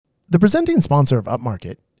The presenting sponsor of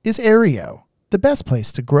Upmarket is Aryeo, the best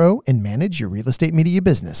place to grow and manage your real estate media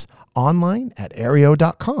business, online at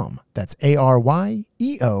aryeo.com. That's ARYEO.com.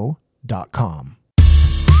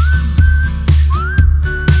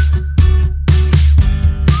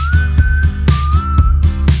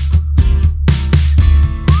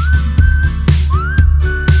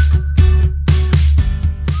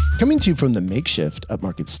 Coming to you from the makeshift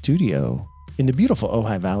Upmarket studio in the beautiful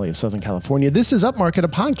Ojai Valley of Southern California, this is Upmarket, a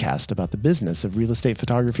podcast about the business of real estate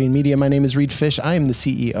photography and media. My name is Reed Fish. I am the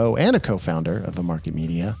CEO and a co-founder of Upmarket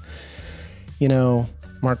Media. You know,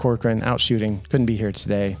 Mark Corcoran out shooting, couldn't be here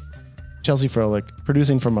today. Chelsea Froelich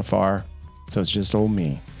producing from afar, so it's just old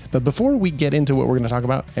me. But before we get into what we're going to talk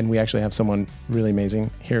about, and we actually have someone really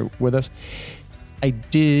amazing here with us, I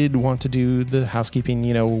did want to do the housekeeping.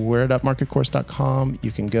 You know, we're at upmarketcourse.com.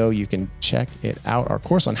 You can go, you can check it out. Our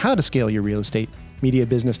course on how to scale your real estate media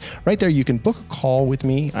business. Right there, you can book a call with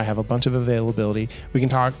me. I have a bunch of availability. We can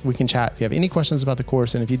talk, we can chat. If you have any questions about the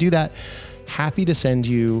course, and if you do that, happy to send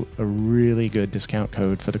you a really good discount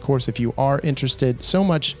code for the course if you are interested. So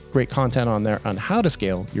much great content on there on how to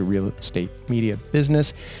scale your real estate media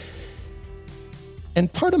business.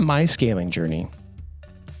 And part of my scaling journey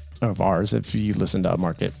of ours, if you listen to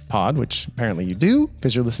Upmarket Pod, which apparently you do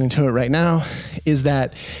because you're listening to it right now, is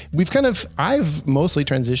that I've mostly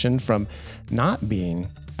transitioned from not being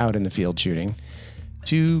out in the field shooting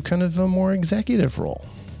to kind of a more executive role.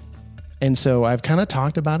 And so I've kind of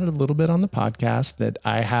talked about it a little bit on the podcast that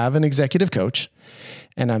I have an executive coach,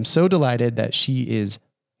 and I'm so delighted that she is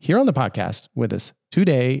here on the podcast with us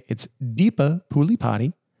today. It's Deepa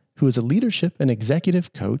Pulipati, who is a leadership and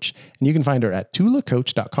executive coach. And you can find her at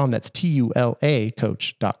tulacoach.com. That's TULA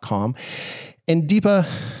coach.com. And Deepa,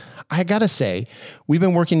 I gotta say, we've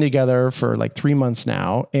been working together for like 3 months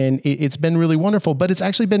now, and it's been really wonderful, but it's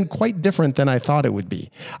actually been quite different than I thought it would be.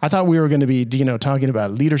 I thought we were going to be, talking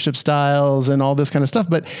about leadership styles and all this kind of stuff,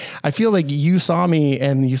 but I feel like you saw me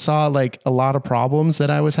and you saw like a lot of problems that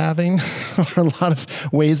I was having, or a lot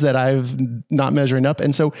of ways that I've not measuring up.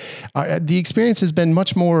 And so the experience has been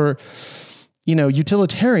much more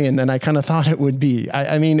utilitarian than I kind of thought it would be.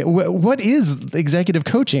 I mean, what is executive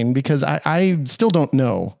coaching? Because I still don't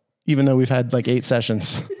know, even though we've had like 8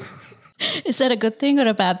 sessions. Is that a good thing or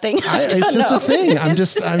a bad thing? It's just a thing. I'm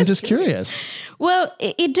just curious. Well,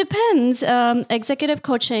 it depends. Executive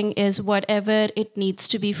coaching is whatever it needs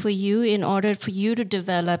to be for you in order for you to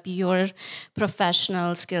develop your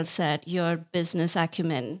professional skill set, your business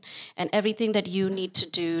acumen, and everything that you need to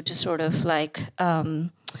do to sort of like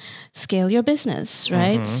scale your business,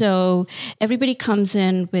 right? Mm-hmm. So everybody comes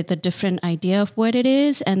in with a different idea of what it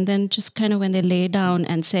is, and then just kind of when they lay down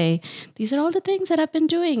and say, these are all the things that I've been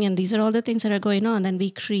doing, and these are all the things that are going on, then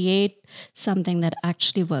we create something that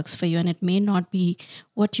actually works for you, and it may not be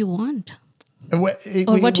what you want. Or what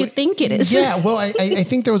you think it is. Yeah, well, I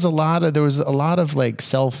think there was a lot of like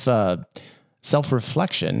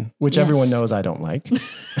self-reflection, which everyone knows I don't like.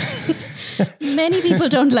 Many people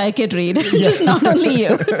don't like it, Reed. Just not only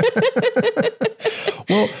you.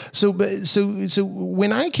 Well, so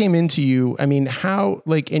when I came into you, I mean, how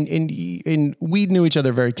like, and we knew each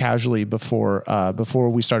other very casually before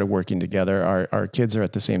we started working together. Our kids are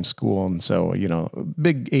at the same school, and so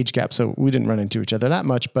big age gap, so we didn't run into each other that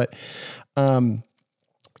much. But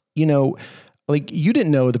like you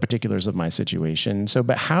didn't know the particulars of my situation. So,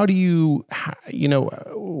 but how do you,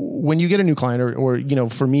 when you get a new client or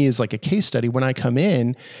for me is like a case study, when I come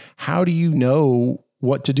in, how do you know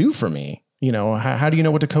what to do for me? How do you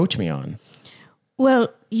know what to coach me on?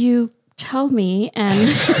 Well, you tell me, and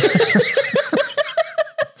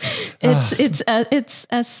it's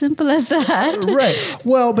as simple as that. Right.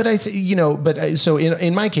 Well, but so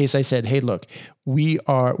in my case, I said, hey, look, we've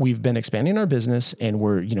been expanding our business, and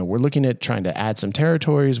we're looking at trying to add some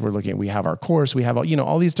territories. We have our course, we have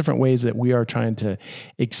all these different ways that we are trying to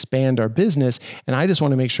expand our business. And I just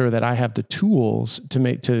want to make sure that I have the tools to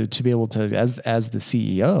be able to, as the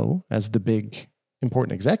CEO, as the big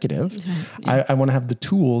important executive, I want to have the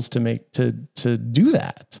tools to do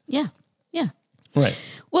that. Yeah. Yeah. Right.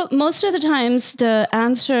 Well, most of the times the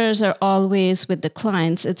answers are always with the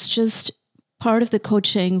clients. It's just part of the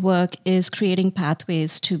coaching work is creating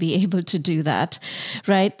pathways to be able to do that,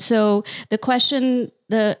 right? So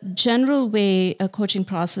the general way a coaching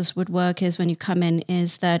process would work is when you come in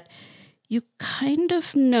is that you kind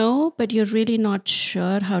of know, but you're really not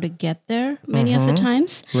sure how to get there many of the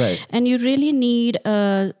times. Right. And you really need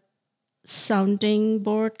a sounding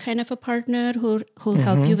board kind of a partner who'll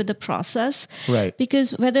help you with the process. Right.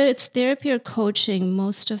 Because whether it's therapy or coaching,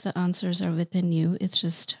 most of the answers are within you. It's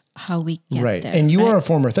just how we get there. And you are a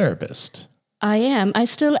former therapist. I am. I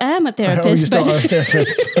still am a therapist. Oh, you still are a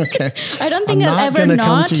therapist. Okay. I don't think I'm I'll not ever gonna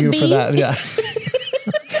not come to you be. for that. Yeah.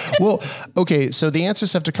 Well, okay. So the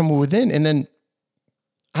answers have to come within, and then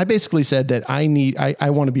I basically said that I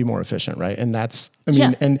want to be more efficient, right? And that's, I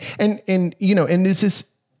mean, and you know, and this is,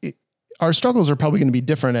 our struggles are probably going to be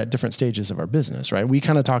different at different stages of our business, right? We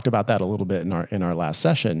kind of talked about that a little bit in our last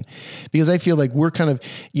session, because I feel like we're kind of,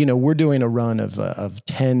 you know, we're doing a run of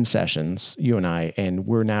 10 sessions, you and I, and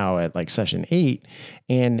we're now at like session 8.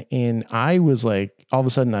 And I was like, all of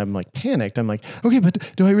a sudden I'm like panicked. I'm like, okay,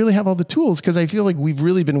 but do I really have all the tools? Cause I feel like we've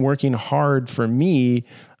really been working hard for me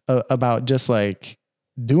about just like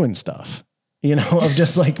doing stuff. You know, of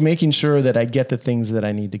just like making sure that I get the things that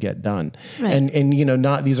I need to get done. Right. And, you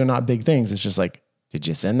know, these are not big things. It's just like, did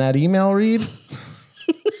you send that email, Reed?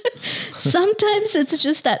 Sometimes it's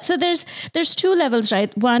just that. So there's 2 levels,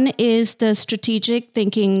 right? One is the strategic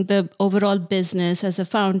thinking, the overall business as a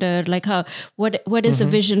founder, like what is the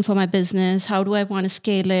vision for my business? How do I want to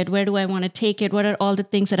scale it? Where do I want to take it? What are all the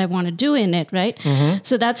things that I want to do in it, right?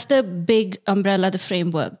 So that's the big umbrella, the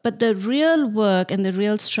framework. But the real work and the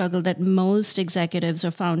real struggle that most executives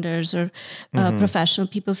or founders or professional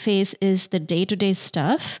people face is the day-to-day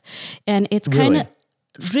stuff. And it's kind of,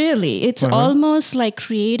 really, it's almost like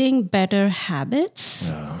creating better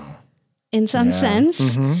habits in some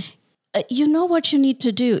sense. You know what you need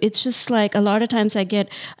to do. It's just like a lot of times I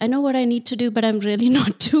know what I need to do, but I'm really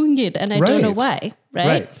not doing it. And I don't know why,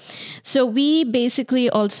 right? So we basically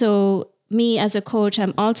also, me as a coach,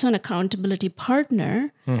 I'm also an accountability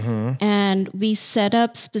partner. And we set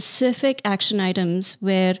up specific action items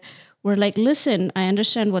where we're like, listen, I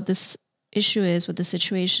understand what this issue is, what the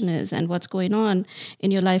situation is, and what's going on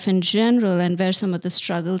in your life in general, and where some of the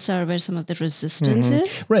struggles are, where some of the resistance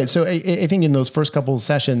is. Right. So I think in those first couple of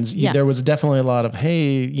sessions, there was definitely a lot of,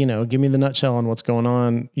 hey, you know, give me the nutshell on what's going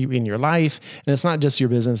on in your life. And it's not just your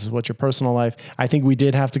business, it's what's your personal life. I think we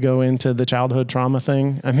did have to go into the childhood trauma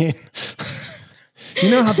thing. I mean, you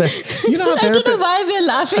know how I don't know why we're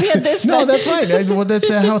laughing at this. No, that's right. Well, that's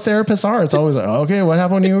how therapists are. It's always like, okay, what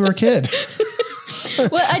happened when you were a kid?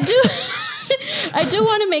 Well, I do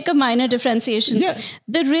want to make a minor differentiation. Yeah.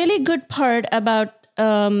 The really good part about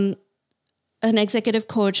an executive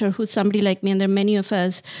coach, or who's somebody like me, and there are many of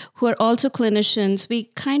us who are also clinicians, we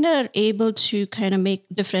kind of are able to kind of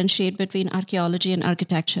differentiate between archaeology and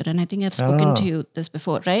architecture. And I think I've spoken to you this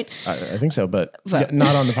before, right? I think so, but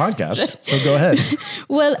not on the podcast. So go ahead.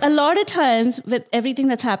 Well, a lot of times with everything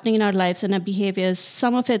that's happening in our lives and our behaviors,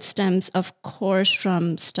 some of it stems, of course,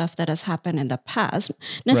 from stuff that has happened in the past.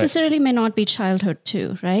 Necessarily may not be childhood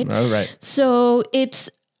too, right? Oh, right. So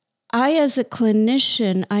I, as a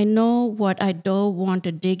clinician, I know what I don't want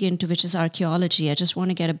to dig into, which is archaeology. I just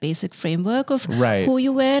want to get a basic framework of who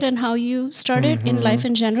you were and how you started in life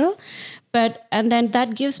in general. And then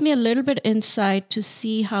that gives me a little bit insight to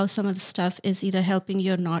see how some of the stuff is either helping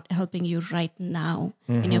you or not helping you right now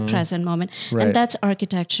in your present moment. Right. And that's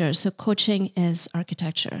architecture. So coaching is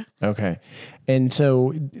architecture. Okay. And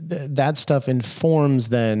so that stuff informs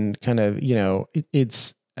then kind of, you know,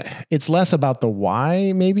 it's less about the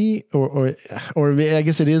why, maybe, or I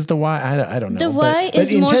guess it is the why. I don't know. The why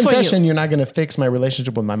is in more 10 for session, you. You're not going to fix my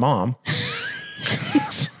relationship with my mom.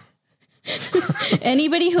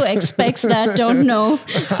 Anybody who expects that don't know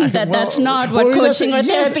that's not what coaching or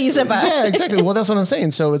therapy is about. Yeah, exactly. Well, that's what I'm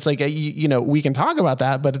saying. So it's like, you know, we can talk about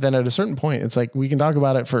that, but then at a certain point, it's like we can talk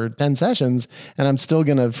about it for 10 sessions and I'm still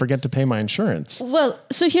going to forget to pay my insurance. Well,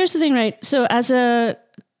 so here's the thing, right? So as a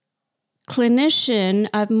clinician,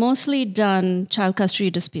 I've mostly done child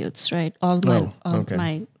custody disputes, right? All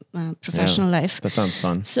my professional life. That sounds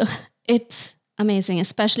fun. So it's amazing,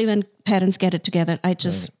 especially when parents get it together. I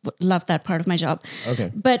just love that part of my job.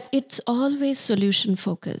 Okay. But it's always solution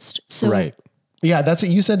focused. So yeah, that's what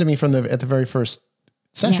you said to me at the very first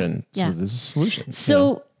session. So this is solutions.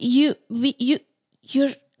 So you're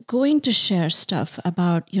going to share stuff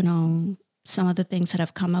about, you know, some of the things that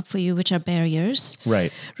have come up for you, which are barriers.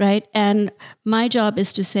 Right. And my job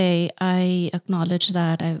is to say, I acknowledge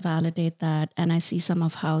that, I validate that, and I see some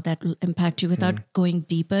of how that will impact you without going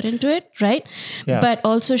deeper into it, right? Yeah. But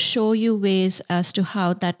also show you ways as to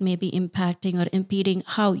how that may be impacting or impeding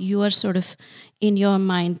how you are sort of in your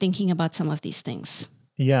mind thinking about some of these things.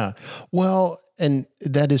 Yeah. Well, and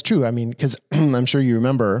that is true. I mean, because I'm sure you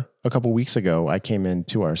remember a couple of weeks ago, I came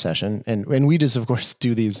into our session and we just, of course,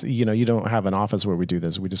 do these, you know, you don't have an office where we do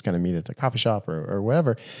this. We just kind of meet at the coffee shop or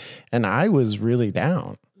wherever. And I was really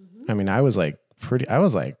down. I mean, I was like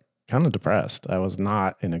kind of depressed. I was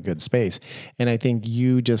not in a good space. And I think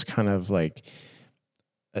you just kind of like,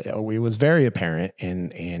 it was very apparent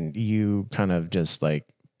and you kind of just like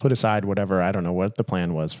put aside whatever, I don't know what the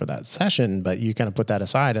plan was for that session, but you kind of put that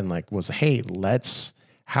aside and like was, hey,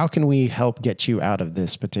 how can we help get you out of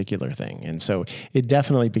this particular thing? And so it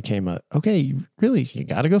definitely became okay, you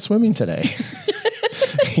got to go swimming today.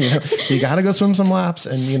 You got to go swim some laps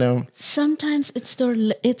and, Sometimes it's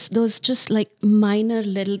those just like minor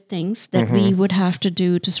little things that we would have to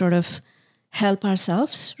do to sort of help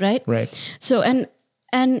ourselves. Right. Right. So,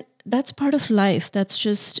 and that's part of life. That's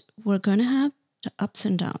just, we're going to have the ups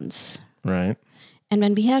and downs. Right. And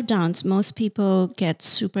when we have downs, most people get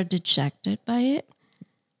super dejected by it.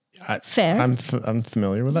 Fair. I'm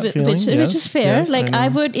familiar with that feeling. Which is fair. Yes, I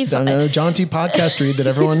would, if I know John T. podcast read that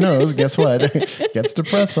everyone knows, guess what? Gets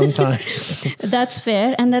depressed sometimes. That's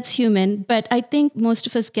fair and that's human. But I think most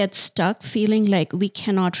of us get stuck feeling like we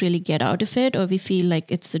cannot really get out of it, or we feel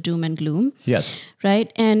like it's the doom and gloom. Yes.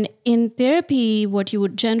 Right. And in therapy, what you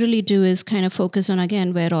would generally do is kind of focus on,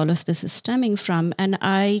 again, where all of this is stemming from. And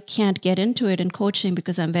I can't get into it in coaching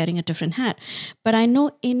because I'm wearing a different hat. But I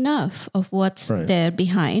know enough of what's there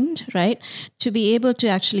behind, right, to be able to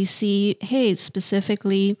actually see, hey,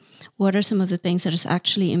 specifically, what are some of the things that is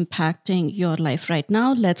actually impacting your life right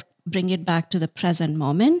now? Let's bring it back to the present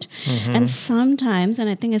moment. And sometimes, and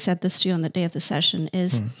I think I said this to you on the day of the session,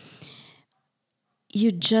 is you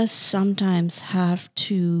just sometimes have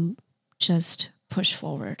to just push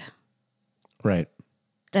forward. Right.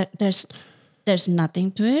 That there's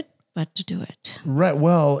nothing to it but to do it. Right.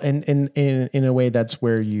 Well, and in a way, that's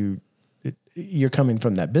where you're coming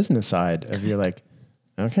from that business side of, you're like,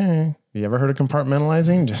 okay, you ever heard of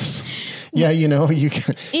compartmentalizing? Just,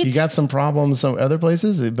 you got some problems some other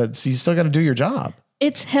places, but you still got to do your job.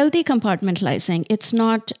 It's healthy compartmentalizing. It's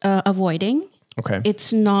not avoiding. Okay.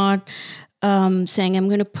 It's not saying I'm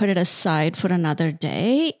going to put it aside for another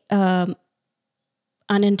day.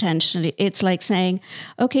 Unintentionally. It's like saying,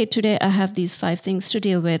 okay, today I have these 5 things to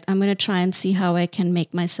deal with. I'm going to try and see how I can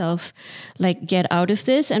make myself like get out of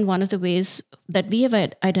this. And one of the ways that we have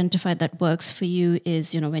identified that works for you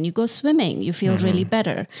is, when you go swimming, you feel really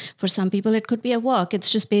better. For some people, it could be a walk. It's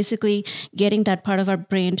just basically getting that part of our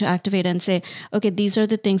brain to activate and say, okay, these are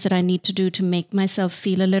the things that I need to do to make myself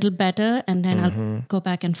feel a little better. And then I'll go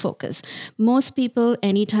back and focus. Most people,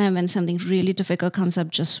 anytime when something really difficult comes up,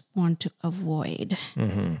 just want to avoid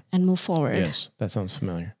and move forward. Yes, that sounds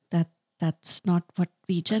familiar. That's not what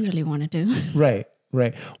we generally want to do. Right.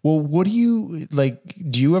 Well, what do you like?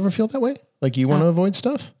 Do you ever feel that way? Like you want to avoid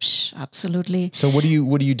stuff? Absolutely. So what do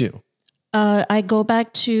you do? I go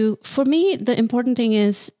back to, for me, the important thing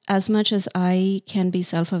is, as much as I can be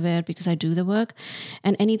self-aware because I do the work,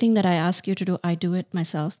 and anything that I ask you to do, I do it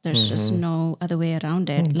myself. There's just no other way around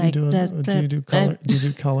it. Do you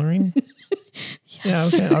do coloring?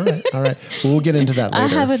 Yes. Yeah. Okay. All right. We'll get into that later. I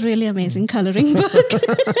have a really amazing coloring book.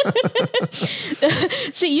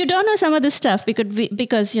 See, you don't know some of this stuff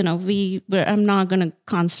because I'm not going to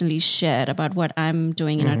constantly share about what I'm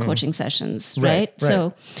doing in our coaching sessions, right?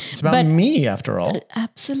 So it's about me, after all.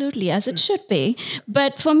 Absolutely, as it should be.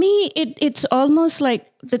 But for me, it's almost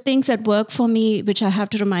like the things that work for me, which I have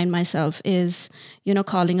to remind myself, is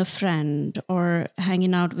calling a friend or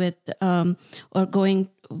hanging out with, or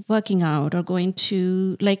working out, or going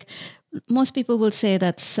to, like, most people will say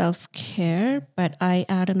that's self-care, but I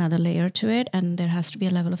add another layer to it, and there has to be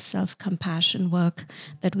a level of self-compassion work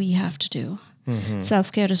that we have to do.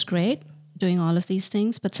 Self-care is great, doing all of these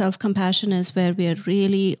things, but self-compassion is where we are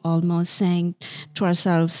really almost saying to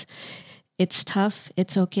ourselves, it's tough,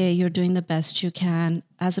 it's okay, you're doing the best you can,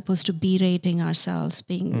 as opposed to berating ourselves,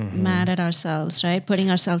 being mad at ourselves, right? Putting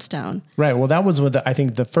ourselves down. Right. Well, that was I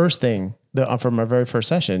think the first thing from our very first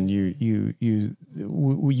session, you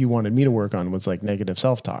wanted me to work on was like negative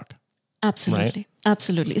self-talk. Absolutely. Right?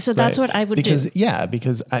 Absolutely. So that's what I would do.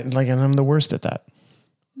 Because I'm the worst at that.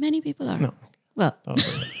 Many people are. No. Well,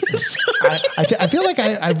 I feel like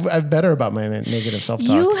I'm better about my negative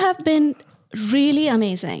self-talk. You have been really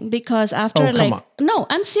amazing, because after no,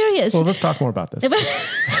 I'm serious. Well, let's talk more about this.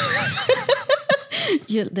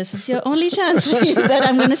 This is your only chance that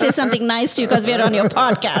I'm going to say something nice to you because we're on your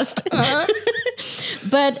podcast.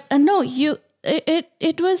 But no,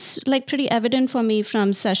 it was like pretty evident for me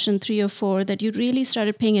from session 3 or 4 that you really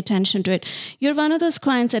started paying attention to it. You're one of those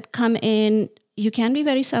clients that come in. You can be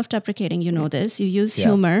very self-deprecating, this. You use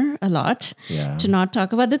humor a lot to not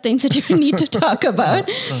talk about the things that you need to talk about.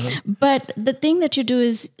 But the thing that you do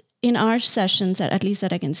is, in our sessions, at least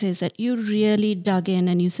that I can say, is that you really dug in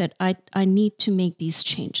and you said, I need to make these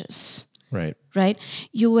changes. Right?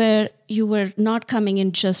 You were not coming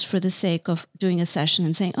in just for the sake of doing a session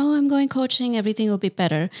and saying, oh, I'm going coaching, everything will be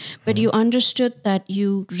better. But you understood that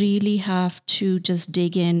you really have to just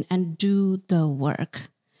dig in and do the work.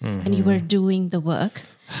 and you were doing the work.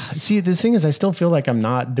 See, the thing is, I still feel like I'm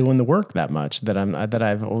not doing the work that much. That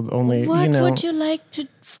I've only. What you know, would you like to?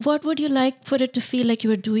 What would you like for it to feel like you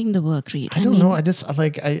were doing the work, Reed? I don't know. I just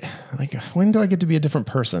when do I get to be a different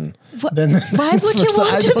person? Why would you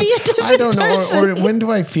want to be a different person? I don't know. Or when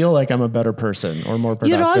do I feel like I'm a better person or more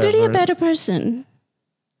productive? You're already a better person.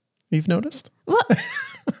 You've noticed? Well,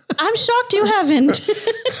 I'm shocked you haven't.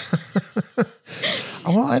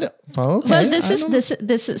 Well, I don't. Okay. Well, this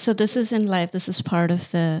is in life. This is part of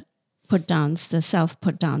the put downs, the self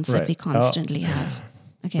put downs that we constantly have.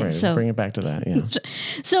 Okay, right. so bring it back to that. Yeah.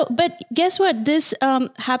 So, but guess what? This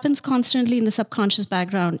happens constantly in the subconscious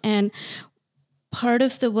background, and part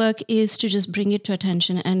of the work is to just bring it to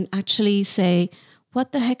attention and actually say,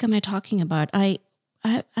 "What the heck am I talking about? Am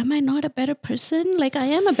I not a better person? Like I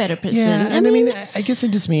am a better person." Yeah, and I mean, I guess I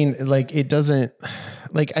just mean like it doesn't.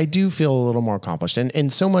 Like I do feel a little more accomplished,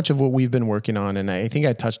 and so much of what we've been working on, and I think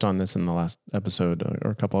I touched on this in the last episode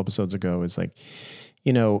or a couple episodes ago, is like,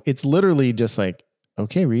 it's literally just like,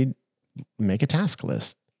 okay, Reed, make a task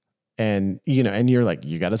list, and and you're like,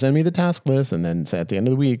 you got to send me the task list, and then say at the end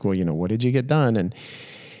of the week, well, what did you get done,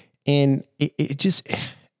 and it just,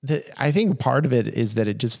 I think part of it is that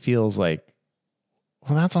it just feels like,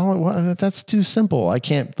 well, that's all it was. That's too simple. I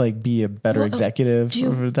can't like be a better executive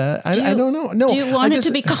over that. I don't know. No. Do you want it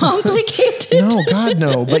to be complicated? No, God,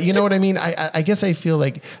 no. But you know what I mean? I guess I feel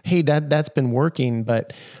like, hey, that's been working,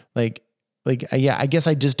 but yeah, I guess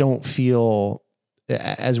I just don't feel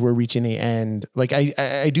as we're reaching the end. Like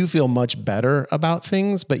I do feel much better about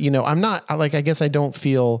things, but I'm not like, I guess I don't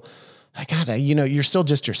feel like, God, you're still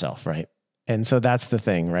just yourself. Right. And so that's the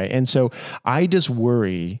thing. Right. And so I just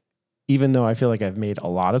worry, even though I feel like I've made a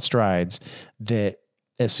lot of strides, that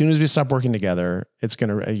as soon as we stop working together, it's going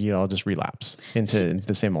to, I'll just relapse into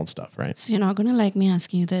the same old stuff, right? So you're not going to like me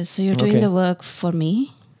asking you this. So you're doing the work for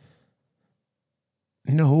me?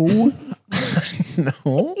 No.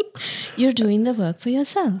 No. You're doing the work for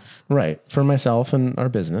yourself. Right. For myself and our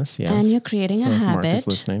business, yes. And you're creating a habit. Mark is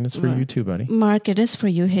listening. It's for you too, buddy. Mark, it is for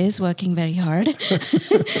you. He's working very hard.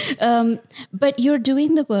 But you're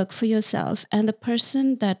doing the work for yourself. And the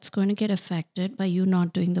person that's going to get affected by you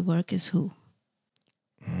not doing the work is who?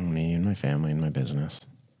 Me and my family and my business.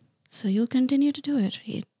 So you'll continue to do it,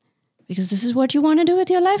 Reed. Because this is what you want to do with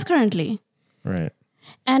your life currently. Right.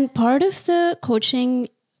 And part of the coaching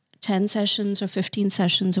 10 sessions or 15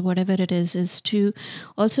 sessions or whatever it is to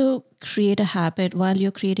also create a habit. While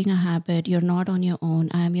you're creating a habit, you're not on your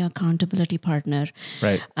own. I am your accountability partner.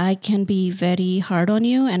 Right. I can be very hard on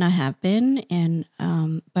you, and I have been, and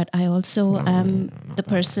but I also am the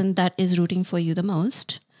person that is rooting for you the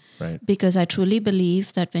most. Right. Because I truly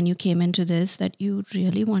believe that when you came into this, that you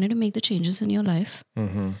really wanted to make the changes in your life.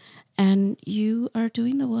 Mm-hmm. And you are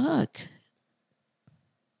doing the work.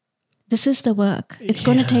 This is the work. It's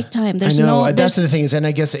going to take time. There's that's the thing is, and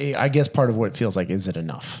I guess part of what it feels like, is it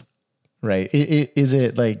enough? Right. Is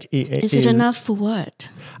it like, is it enough for what?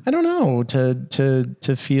 I don't know,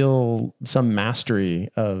 to feel some mastery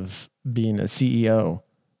of being a CEO.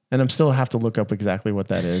 And I'm still have to look up exactly what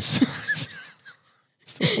that is.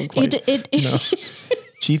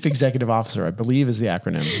 Chief Executive Officer, I believe, is the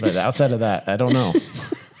acronym, but outside of that, I don't know.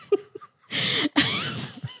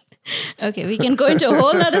 Okay, we can go into a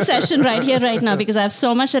whole other session right here, right now, because I have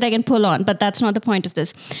so much that I can pull on, but that's not the point of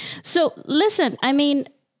this. So listen, I mean,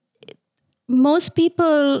 most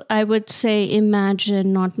people, I would say,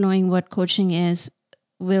 imagine not knowing what coaching is,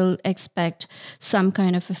 will expect some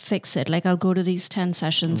kind of a fix it. Like, I'll go to these 10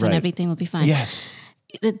 sessions and everything will be fine. Yes.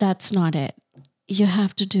 That's not it. You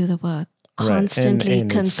have to do the work constantly,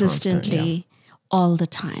 and consistently, all the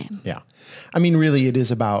time. Yeah. I mean, really, it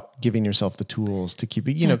is about giving yourself the tools to keep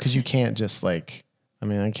it, because you can't just like,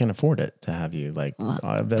 I can't afford it to have you like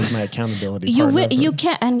as my accountability partner. You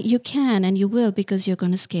can, and you will, because you're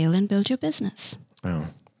going to scale and build your business. Oh,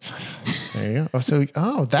 there you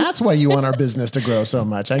go. That's why you want our business to grow so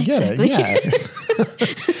much. I get it. Yeah.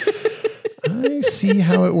 I see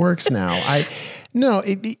how it works now. No,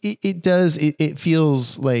 it does. It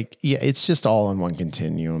feels like, it's just all in one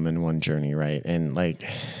continuum and one journey. Right. And like,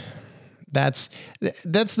 that's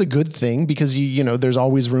the good thing, because there's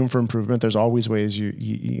always room for improvement. There's always ways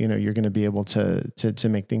you're going to be able to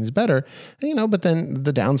make things better, but then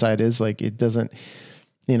the downside is like, it doesn't,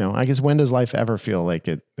 I guess, when does life ever feel like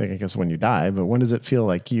it? Like, I guess when you die, but when does it feel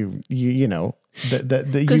like you've reached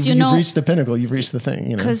the pinnacle, you've reached the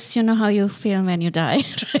thing, Because you know how you feel when you die.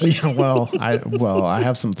 Right? Yeah, I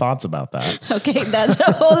have some thoughts about that. Okay, that's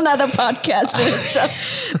a whole nother podcast in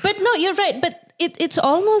itself. But no, you're right. But it's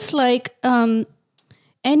almost like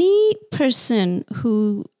any person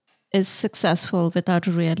who is successful without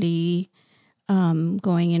really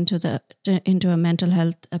going into a mental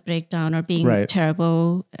health breakdown or being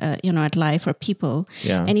terrible, at life or people.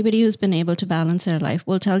 Yeah. Anybody who's been able to balance their life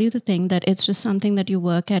will tell you the thing that it's just something that you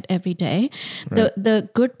work at every day. Right. The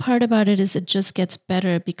good part about it is it just gets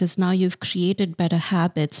better because now you've created better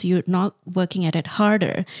habits. You're not working at it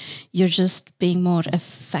harder. You're just being more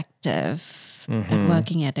effective at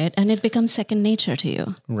working at it, and it becomes second nature to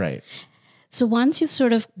you. Right. So once you've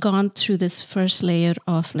sort of gone through this first layer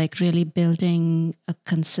of like really building a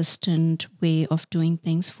consistent way of doing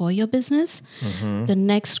things for your business, the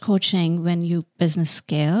next coaching when your business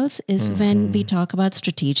scales is when we talk about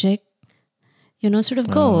strategic, sort of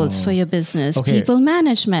goals for your business, people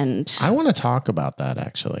management. I want to talk about that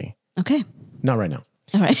actually. Okay. Not right now.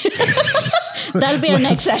 All right. That'll be our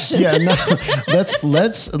next session. Yeah, no,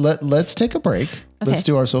 let's take a break. Okay. Let's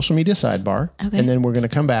do our social media sidebar, and then we're going to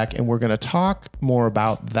come back and we're going to talk more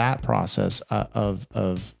about that process of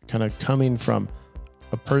kind of coming from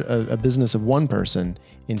a business of one person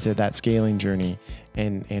into that scaling journey,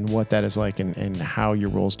 and what that is like, and how your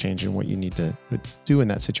roles change and what you need to do in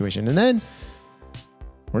that situation. And then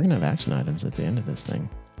we're going to have action items at the end of this thing.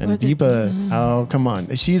 And Deepa, oh, come on.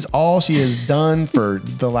 All she has done for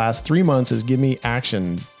the last 3 months is give me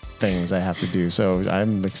action things I have to do. So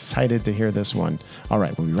I'm excited to hear this one. All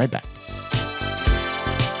right, we'll be right back.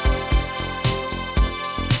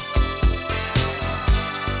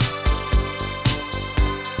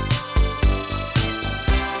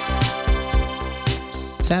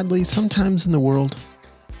 Sadly, sometimes in the world,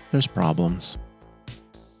 there's problems.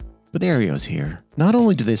 But Aereo's here. Not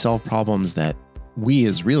only do they solve problems that we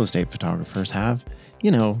as real estate photographers have,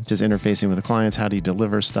 just interfacing with the clients, how do you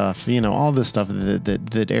deliver stuff, all this stuff that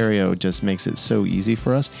Aereo just makes it so easy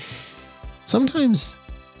for us. Sometimes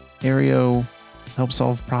Aereo helps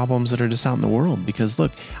solve problems that are just out in the world, because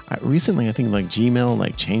look, recently I think like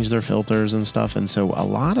Gmail changed their filters and stuff, and so a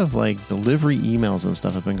lot of delivery emails and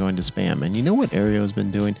stuff have been going to spam. And you know what Aereo has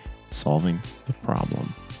been doing? Solving the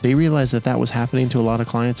problem. They realized that was happening to a lot of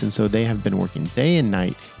clients, and so they have been working day and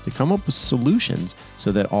night to come up with solutions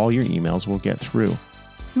so that all your emails will get through.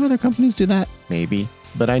 Do other companies do that? Maybe,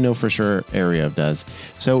 but I know for sure Aereo does.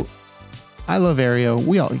 So I love Aereo.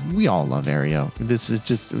 We all love Aereo. This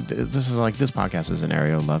is like, this podcast is an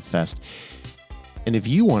Aereo love fest. And if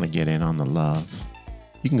you want to get in on the love,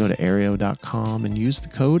 you can go to Aereo.com and use the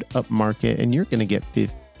code UPMARKET, and you're going to get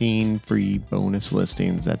 15 free bonus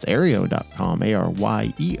listings. That's Aereo.com,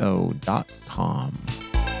 ARYEO.com.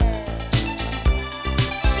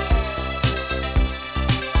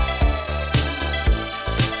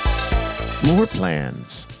 Floor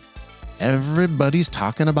plans. Everybody's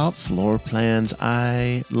talking about floor plans.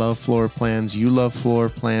 I love floor plans. You love floor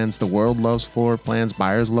plans. The world loves floor plans.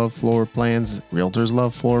 Buyers love floor plans. Realtors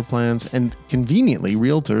love floor plans. And conveniently,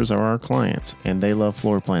 realtors are our clients, and they love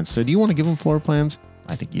floor plans. So do you want to give them floor plans?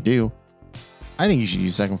 I think you do. I think you should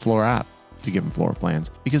use Second Floor app to give them floor plans,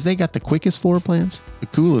 because they got the quickest floor plans, the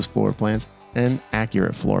coolest floor plans, and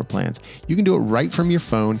accurate floor plans. You can do it right from your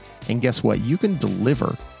phone, and guess what? You can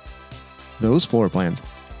deliver those floor plans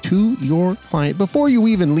to your client before you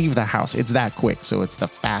even leave the house. It's that quick. So it's the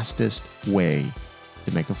fastest way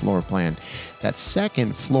to make a floor plan. That's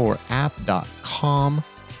secondfloorapp.com.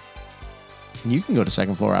 And you can go to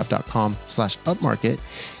secondfloorapp.com/upmarket,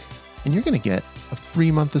 and you're going to get a free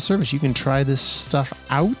month of service. You can try this stuff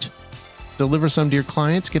out, deliver some to your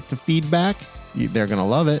clients, get the feedback. They're going to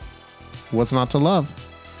love it. What's not to love?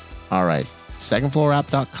 All right.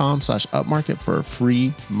 secondfloorapp.com/upmarket for a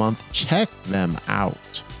free month. Check them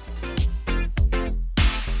out.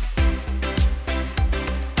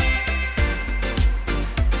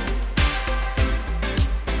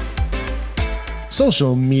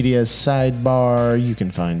 Social media sidebar. You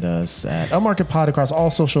can find us at Upmarket Pod across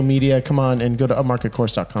all social media. Come on and go to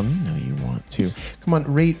upmarketcourse.com. You know you want to. Come on,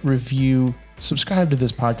 rate, review, subscribe to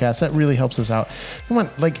this podcast. That really helps us out. Come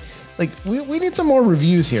on, we need some more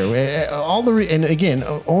reviews here. And again,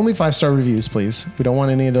 only 5-star reviews, please. We don't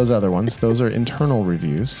want any of those other ones. Those are internal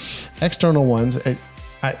reviews. External ones.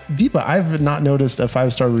 Deepa, I've not noticed a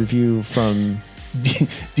 5-star review from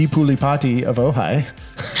Deepulipati of Ojai.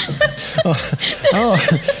 Well,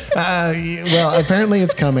 apparently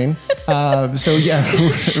it's coming. So yeah,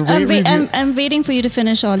 I'm waiting for you to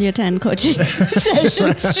finish all your 10 coaching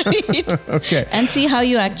sessions straight. Okay. And see how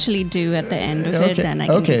you actually do at the end of it. Then I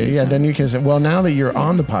can then you can say, well, now that you're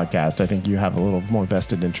on the podcast, I think you have a little more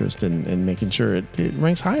vested interest in making sure it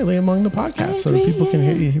ranks highly among the podcasts, so that people can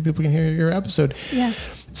hear your episode. Yeah.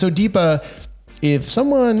 So Deepa, if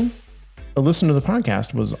someone, a listener to the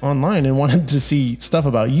podcast, was online and wanted to see stuff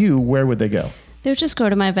about you, where would they go? They would just go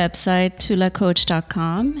to my website,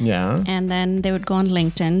 tulacoach.com. Yeah. And then they would go on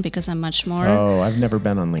LinkedIn because I'm much more. Oh, I've never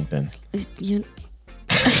been on LinkedIn.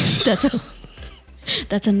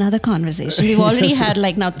 That's another conversation. We've already had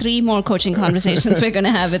like now 3 more coaching conversations we're going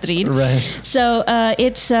to have with Reed. Right. So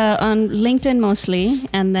it's on LinkedIn mostly.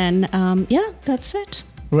 And then, that's it.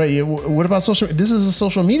 Wait, what about social? This is a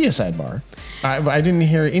social media sidebar. I didn't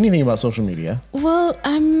hear anything about social media. Well,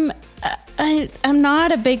 I'm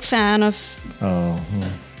not a big fan of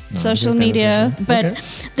social media, but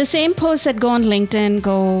the same posts that go on LinkedIn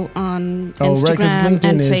go on Instagram right, because LinkedIn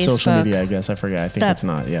and is Facebook. social media, I guess. I forget. I think it's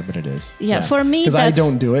not. Yeah, but it is. Yeah, for me, because I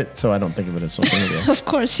don't do it, so I don't think of it as social media. Of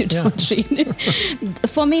course you don't read it.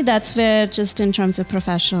 For me, that's where, just in terms of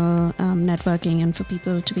professional networking and for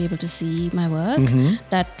people to be able to see my work,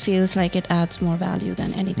 that feels like it adds more value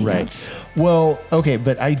than anything else. Well, okay,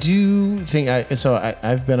 but I do think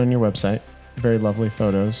I've been on your website. Very lovely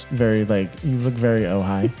photos. Very you look very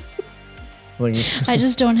Ojai. I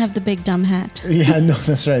just don't have the big dumb hat. Yeah, no,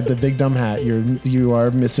 that's right. The big dumb hat. You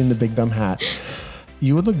are missing the big dumb hat.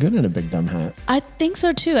 You would look good in a big dumb hat. I think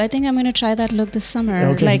so too. I think I'm going to try that look this summer.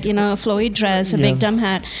 Okay. A flowy dress, a big dumb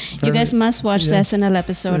hat. You guys must watch the SNL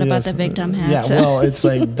episode about the big dumb hat. Yeah, well, it's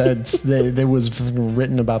like there was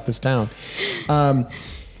written about this town.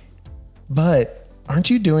 But aren't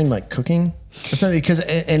you doing cooking? Because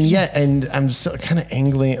I'm still kind of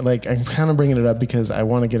angling, I'm kind of bringing it up because I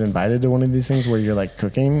want to get invited to one of these things where you're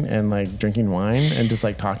cooking and drinking wine and just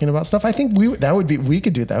talking about stuff. I think we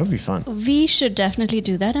could do it. That would be fun. We should definitely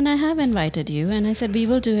do that. And I have invited you, and I said we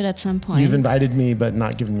will do it at some point. You've invited me, but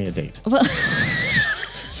not given me a date. Well,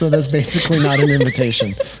 so that's basically not an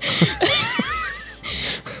invitation.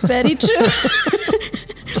 Very true.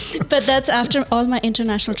 But that's after all my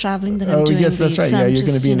international traveling that I'm doing. Oh, yes, that's right. So you're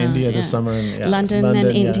going to be in India this summer. And, London and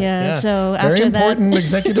India. Yeah. So very after important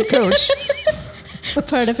executive coach.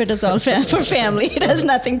 Part of it is all for family. It has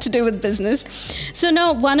nothing to do with business. So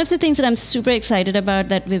no, one of the things that I'm super excited about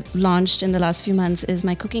that we've launched in the last few months is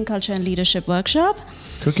my cooking culture and leadership workshop.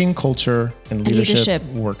 Cooking culture and leadership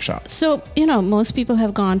workshop. So, most people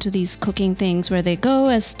have gone to these cooking things where they go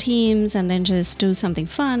as teams and then just do something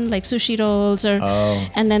fun like sushi rolls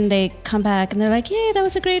and then they come back and they're like, "Yay, that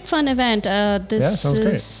was a great fun event." This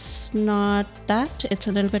is not that. It's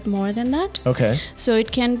a little bit more than that. Okay. So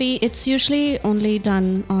it's usually only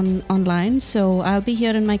done online. So I'll be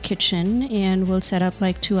here in my kitchen and we'll set up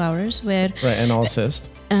 2 hours where... Right, and I'll assist.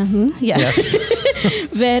 Yes.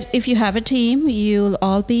 Where if you have a team, you'll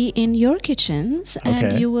all be in your kitchens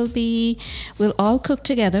and we'll all cook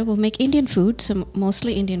together. We'll make Indian food, so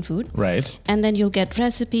mostly Indian food. Right. And then you'll get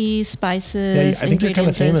recipes, spices, I think you're kind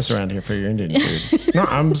of famous around here for your Indian food. No,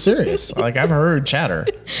 I'm serious. I've heard chatter.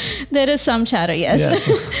 There is some chatter, yes.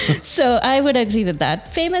 So I would agree with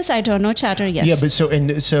that. Famous, I don't know. Chatter, yes. Yeah, but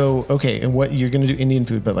okay. And what you're going to do Indian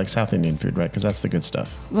food, but South Indian food, right? Because that's the good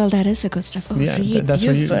stuff. Well, that is the good stuff. Oh, yeah, that's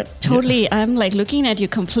what totally. Yeah. I'm looking at you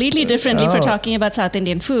completely differently for talking about South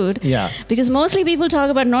Indian food. Yeah. Because mostly people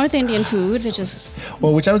talk about North Indian food, which is...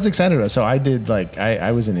 which I was excited about. So I did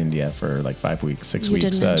I was in India for 5 weeks, 6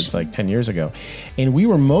 weeks, 10 years ago. And we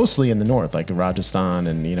were mostly in the north, Rajasthan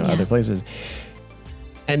and, other places.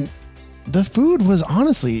 And the food was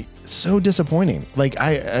honestly so disappointing.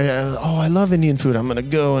 I love Indian food. I'm going to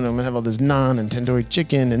go and I'm going to have all this naan and tandoori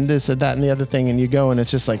chicken and this and that and the other thing. And you go and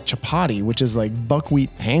it's just chapati, which is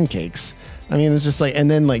buckwheat pancakes. I mean, it's just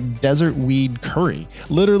and then desert weed curry.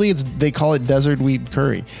 Literally, they call it desert weed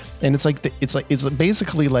curry. And it's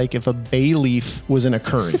basically if a bay leaf was in a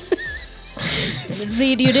curry.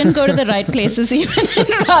 Reed, you didn't go to the right places even in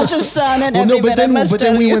Rajasthan and everywhere. But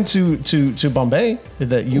then we went to Bombay.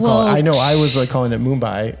 That you call it. I know I was calling it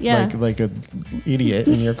Mumbai, like a idiot,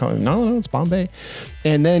 and you're calling no, it's Bombay.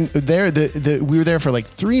 And then we were there for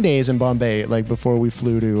 3 days in Bombay, before we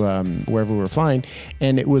flew to wherever we were flying,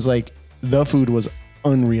 and it was the food was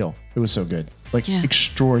unreal. It was so good,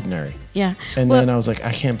 extraordinary. Yeah. And then I was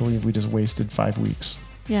I can't believe we just wasted 5 weeks.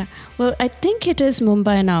 Yeah. Well, I think it is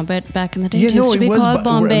Mumbai now, but back in the day it used to be called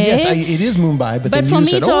Bombay. Yes, it is Mumbai, but then for you me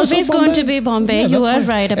said, it's always going to be Bombay. You are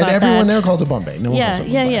right about that. And everyone there calls it Bombay. No one calls it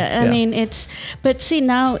Mumbai. Yeah. I mean, but see,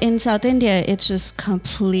 now in South India, it's just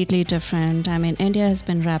completely different. I mean, India has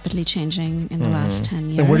been rapidly changing in the last 10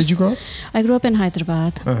 years. And where did you grow up? I grew up in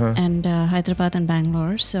Hyderabad and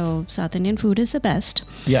Bangalore. So South Indian food is the best.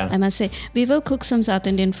 Yeah. I must say, we will cook some South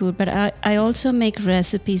Indian food, but I also make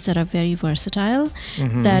recipes that are very versatile.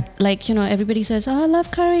 That everybody says, "Oh, I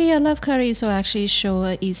love curry." So I actually show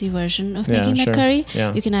an easy version of making that curry.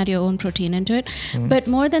 Yeah. You can add your own protein into it. But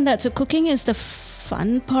more than that, so cooking is the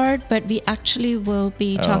fun part, but we actually will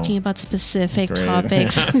be talking about specific great.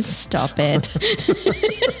 topics. Stop it.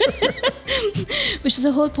 Which is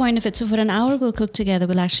the whole point of it. So for an hour, we'll cook together.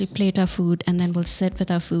 We'll actually plate our food, and then we'll sit with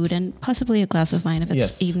our food and possibly a glass of wine if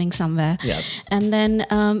it's evening somewhere. Yes. And then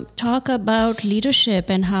talk about leadership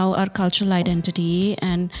and how our cultural identity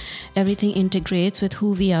and everything integrates with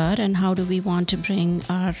who we are, and how do we want to bring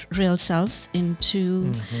our real selves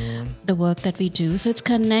into the work that we do. So it's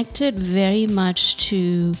connected very much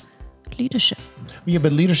to leadership. Yeah,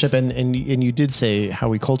 but leadership, and you did say how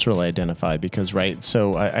we culturally identify, because, right,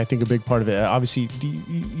 so I think a big part of it, obviously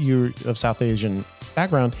you're of South Asian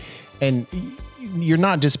background, and you're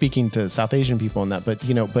not just speaking to South Asian people in that, but,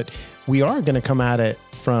 but we are going to come at it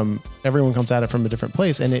everyone comes at it from a different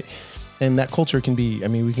place, and that culture can be, I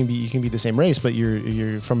mean, you can be the same race, but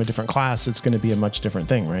you're from a different class. It's going to be a much different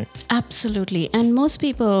thing, right? Absolutely. And most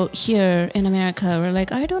people here in America were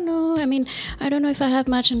like, I don't know. I mean, I don't know if I have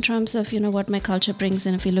much in terms of, what my culture brings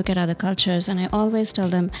in if you look at other cultures. And I always tell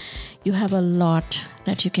them, you have a lot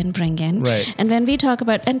that you can bring in. Right. And when we talk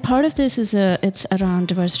about, and part of this is it's around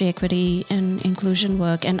diversity, equity, and inclusion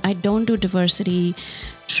work. And I don't do diversity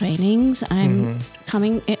trainings. I'm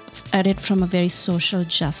coming at it from a very social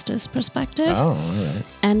justice perspective. Oh, all right.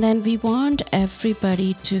 And then we want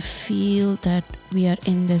everybody to feel that we are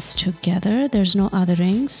in this together. There's no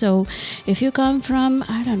othering. So if you come from,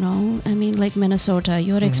 I don't know, I mean, like Minnesota,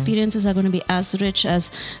 your experiences are going to be as rich as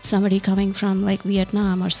somebody coming from like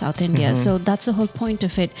Vietnam or South India. So that's the whole point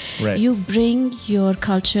of it. Right. You bring your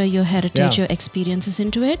culture, your heritage, your experiences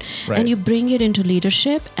into it, and you bring it into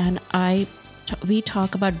leadership. And we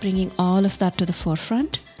talk about bringing all of that to the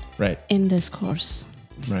forefront in this course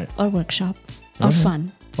or workshop or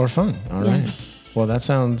fun. Or fun. All right. Well, that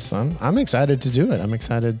sounds, I'm excited to do it. I'm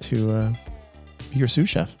excited to be your sous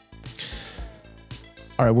chef.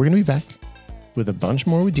 All right, we're going to be back with a bunch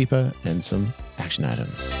more with Deepa and some action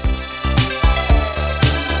items.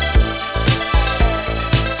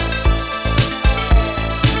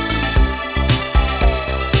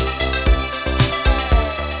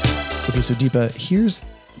 Okay, so Deepa, here's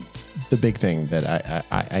the big thing that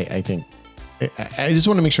I think, I just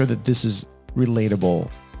want to make sure that this is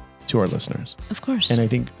relatable to our listeners. Of course. And I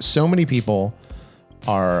think so many people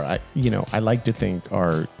are, I like to think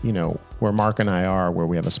are, where Mark and I are, where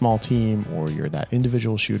we have a small team, or you're that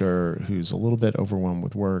individual shooter who's a little bit overwhelmed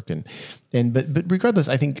with work. But regardless,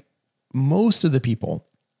 I think most of the people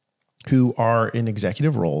who are in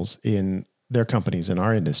executive roles in their companies in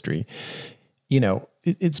our industry,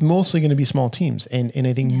 it's mostly going to be small teams. And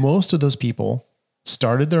I think most of those people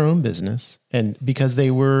started their own business, and because they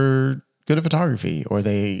were good at photography, or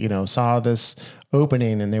they, saw this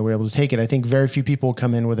opening and they were able to take it. I think very few people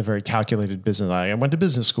come in with a very calculated business. Like, I went to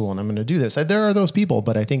business school and I'm going to do this. There are those people,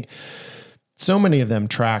 but I think so many of them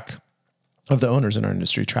of the owners in our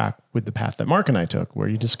industry track with the path that Mark and I took, where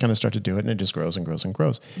you just kind of start to do it and it just grows and grows and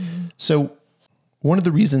grows. Mm-hmm. So one of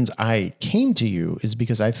the reasons I came to you is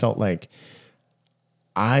because I felt like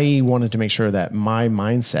I wanted to make sure that my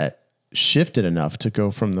mindset shifted enough to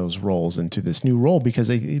go from those roles into this new role, because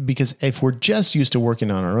if we're just used to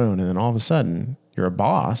working on our own, and then all of a sudden you're a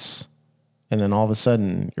boss, and then all of a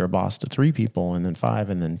sudden you're a boss to 3 people, and then 5,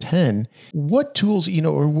 and then 10, what tools,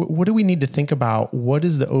 or what do we need to think about? What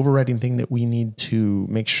is the overriding thing that we need to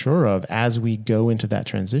make sure of as we go into that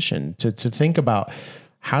transition to think about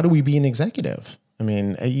how do we be an executive? I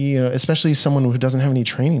mean, especially someone who doesn't have any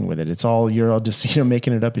training with it. You're all just,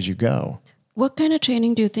 making it up as you go. What kind of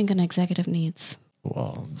training do you think an executive needs?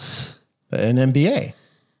 Well, an MBA.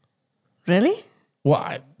 Really?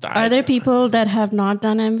 Well, are there people that have not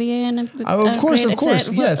done MBA? And of course.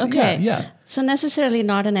 Yes. Okay. Yeah. So necessarily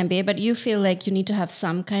not an MBA, but you feel like you need to have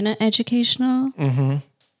some kind of educational. Mm-hmm.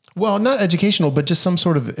 Well, not educational, but just some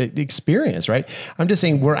sort of experience, right? I'm just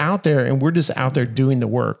saying we're out there and we're just out there doing the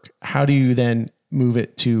work. How do you then move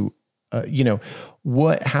it to,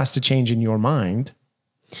 what has to change in your mind?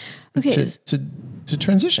 Okay. To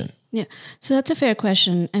transition. Yeah. So that's a fair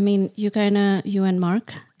question. I mean, you and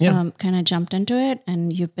Mark kind of jumped into it,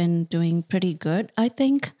 and you've been doing pretty good, I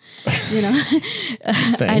think.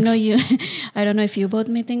 I know you, I don't know if you both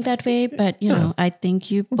may think that way, but I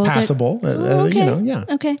think you both passable. Okay.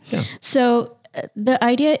 Okay. Yeah. So the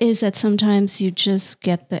idea is that sometimes you just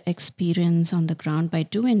get the experience on the ground by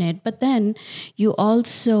doing it, but then you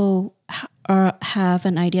also have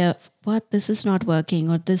an idea of what, this is not working,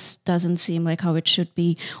 or this doesn't seem like how it should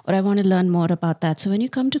be, or I want to learn more about that. So when you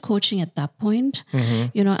come to coaching at that point,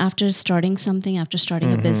 after starting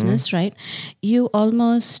a business, right, you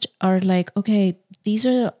almost are like, okay, these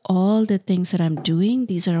are all the things that I'm doing.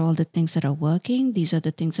 These are all the things that are working. These are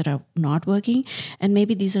the things that are not working. And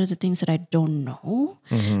maybe these are the things that I don't know.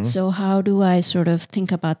 So how do I sort of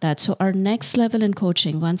think about that? So our next level in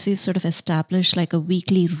coaching, once we've sort of established like a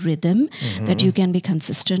weekly rhythm that you can be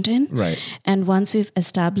consistent in. Right. And once we've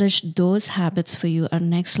established those habits for you, our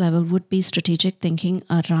next level would be strategic thinking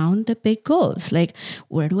around the big goals. Like,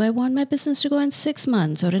 where do I want my business to go in 6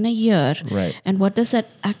 months or in a year? Right. And what does that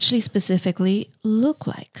actually specifically look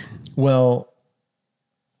like? Well,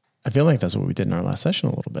 I feel like that's what we did in our last session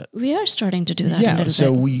a little bit. We are starting to do that a Yeah. little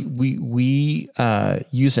So bit.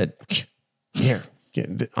 you said, here,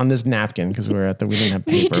 on this napkin, because we didn't have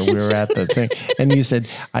paper. We were at the thing. And you said,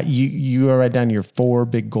 you write down your 4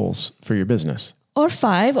 big goals for your business. Or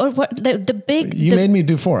 5, or what the big... You made me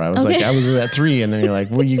do 4. I was like, I was at 3. And then you're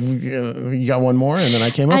like, well, you got one more. And then I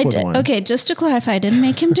came up with one. Okay, just to clarify, I didn't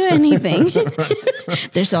make him do anything.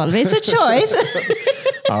 There's always a choice.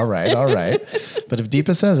 All right. But if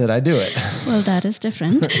Deepa says it, I do it. Well, that is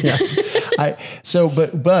different. Yes. But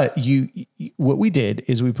what we did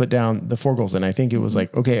is we put down the 4 goals. And I think it was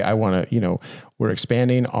like, okay, I want to, we're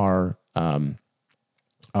expanding our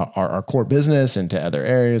core business into other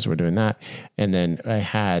areas. We're doing that. And then I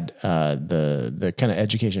had the kind of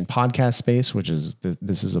education podcast space, which is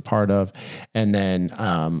this is a part of. And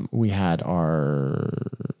then we had our...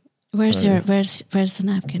 Where's the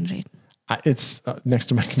napkin, Reed? It's next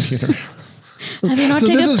to my computer. Have you not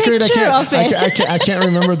taken a picture of it? I can't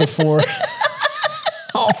remember the 4.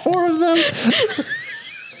 All 4 of them.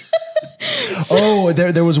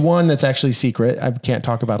 There was one that's actually secret. I can't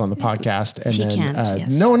talk about on the podcast. And He then can't,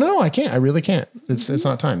 yes. no, I can't. I really can't. It's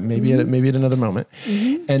not time. Maybe at another moment.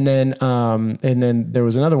 And then there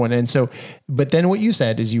was another one. And so, but then what you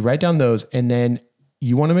said is you write down those, and then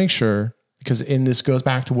you want to make sure, because this goes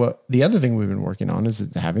back to what the other thing we've been working on is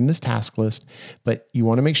having this task list, but you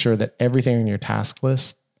want to make sure that everything on your task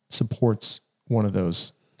list supports one of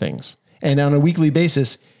those things. And on a weekly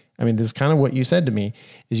basis, I mean, this is kind of what you said to me,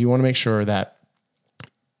 is you want to make sure that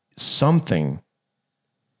something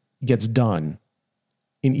gets done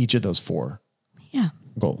in each of those 4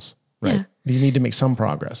 goals, right? Yeah. You need to make some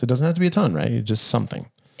progress. It doesn't have to be a ton, right? It's just something.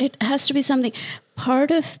 It has to be something.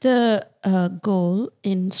 Part of the goal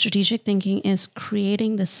in strategic thinking is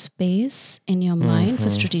creating the space in your mind for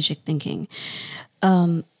strategic thinking.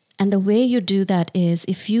 And the way you do that is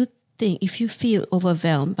if you feel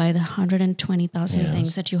overwhelmed by the 120,000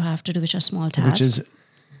 things that you have to do, which are small tasks. Which is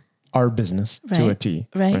our business to a T.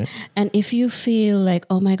 Right. And if you feel like,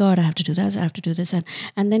 oh my God, I have to do this, I have to do this.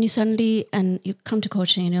 And then you come to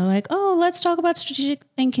coaching and you're like, oh, let's talk about strategic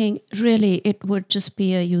thinking. Really, it would just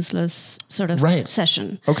be a useless sort of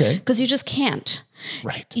session. Okay. Because you just can't.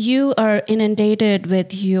 Right. You are inundated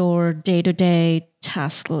with your day-to-day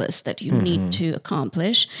task list that you need to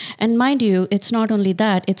accomplish. And mind you, it's not only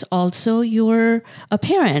that, it's also you're a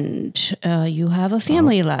parent. You have a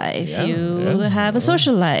family life. You have a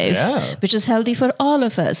social life, which is healthy for all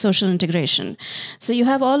of us, social integration. So you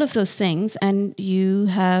have all of those things, and you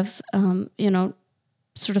have,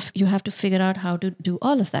 you have to figure out how to do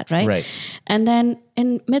all of that, right? Right. And then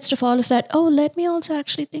in midst of all of that, let me also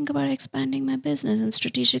actually think about expanding my business and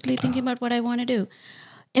strategically thinking about what I want to do.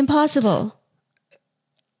 Impossible.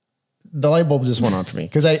 The light bulb just went on for me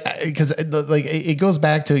because it goes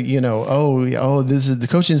back to, this is the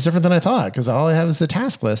coaching is different than I thought because all I have is the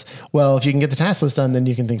task list. Well, if you can get the task list done, then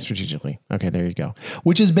you can think strategically. Okay, there you go.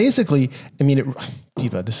 Which is basically,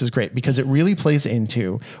 Deepa, this is great because it really plays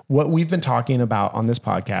into what we've been talking about on this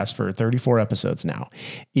podcast for 34 episodes now,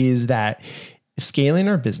 is that scaling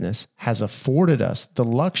our business has afforded us the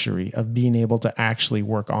luxury of being able to actually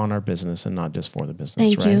work on our business and not just for the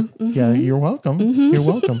business. Thank you. Mm-hmm. Yeah, you're welcome. Mm-hmm. You're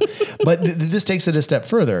welcome. But this takes it a step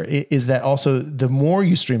further, is that also the more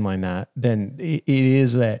you streamline that, then it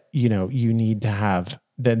is that, you need to have,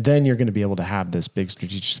 then you're going to be able to have this big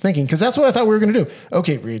strategic thinking. Because that's what I thought we were going to do.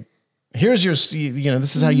 Okay, Reed, here's your,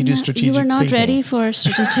 this is how you do strategic thinking. You were not ready for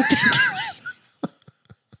strategic thinking.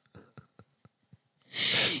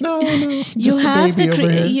 No. You have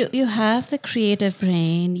you have the creative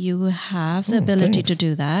brain. You have the ability to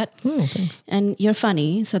do that. Oh, thanks. And you're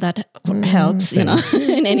funny, so that helps. In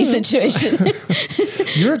any situation.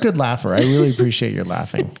 You're a good laugher. I really appreciate your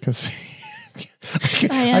laughing because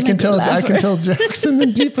I can tell Jackson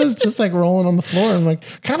and Deepa's just like rolling on the floor. I'm like,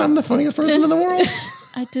 God, I'm the funniest person in the world.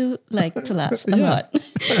 I do like to laugh a lot.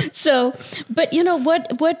 So, but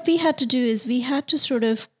what we had to do is we had to sort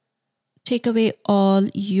of take away all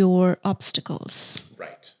your obstacles.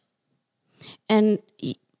 Right. And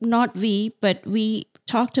not we, but we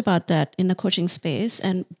talked about that in the coaching space.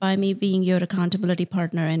 And by me being your accountability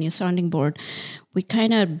partner and your sounding board, we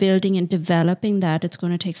kind of building and developing that. It's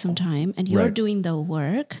going to take some time, and you're Right. doing the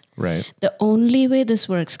work. Right. The only way this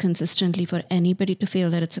works consistently for anybody to feel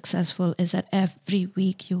that it's successful is that every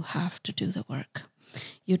week you have to do the work.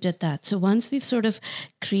 You did that. So once we've sort of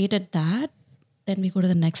created that, then we go to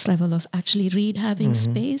the next level of actually Reed having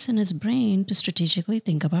space in his brain to strategically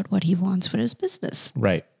think about what he wants for his business.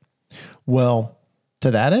 Right. Well, to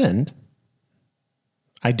that end,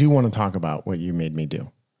 I do want to talk about what you made me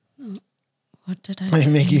do. What did I I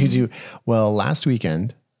make you do. Well, last week,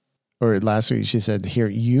 she said, here,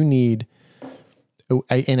 you need,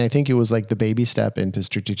 and I think it was like the baby step into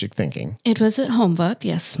strategic thinking. It was a homework,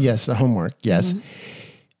 yes. Yes, the homework. Yes.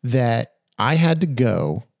 That I had to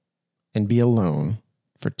go and be alone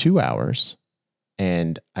for 2 hours.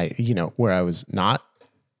 And where I was not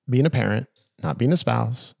being a parent, not being a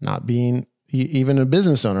spouse, not being even a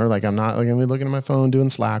business owner. Like I'm not like I'm looking at my phone, doing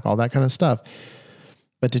Slack, all that kind of stuff.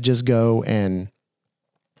 But to just go and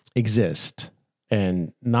exist,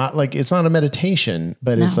 and not like, it's not a meditation,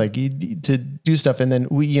 but it's like to do stuff. And then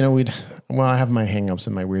I have my hangups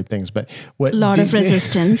and my weird things, but a lot of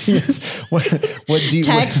resistance. Yes. What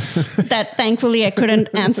Texts that thankfully I couldn't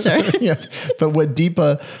answer. Yes. But what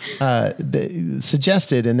Deepa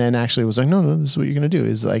suggested, and then actually was like, no, this is what you're going to do,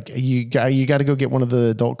 is like, you got to go get one of the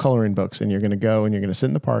adult coloring books, and you're going to go and you're going to sit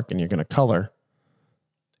in the park and you're going to color,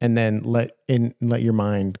 and then let your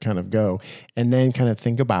mind kind of go, and then kind of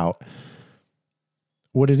think about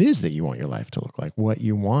what it is that you want your life to look like, what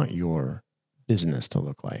you want your business to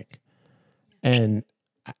look like. And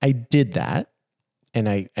I did that. And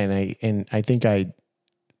I think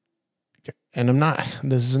I'm not,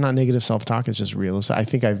 this is not negative self-talk. It's just real. I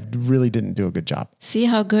think I really didn't do a good job. See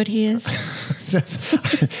how good he is?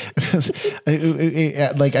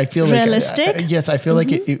 Like, I feel realistic? Like, yes, I feel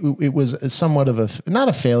like it was somewhat of not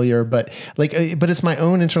a failure, but like, but it's my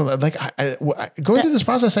own internal, like going through this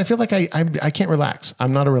process, I feel like I can't relax.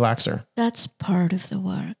 I'm not a relaxer. That's part of the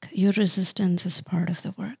work. Your resistance is part of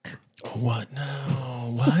the work. What?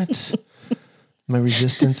 No, what? My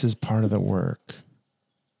resistance is part of the work.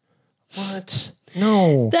 What?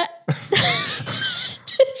 No.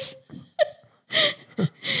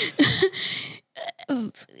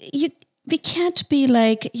 We can't be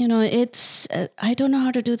like, it's, I don't know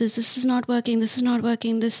how to do this. This is not working.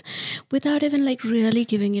 This, without even like really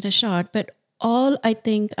giving it a shot. But all I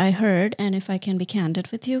think I heard, and if I can be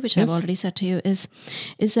candid with you, which I've already said to you, is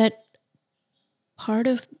that part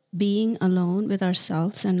of being alone with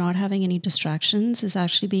ourselves and not having any distractions is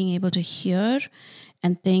actually being able to hear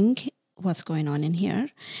and think what's going on in here.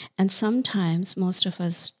 And sometimes most of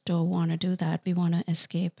us don't want to do that. We want to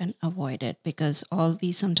escape and avoid it, because all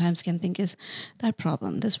we sometimes can think is that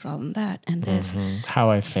problem, this problem, that, and this.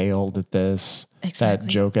 How I failed at this, Exactly.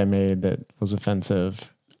 that joke I made that was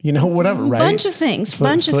offensive, whatever, right? Bunch of things.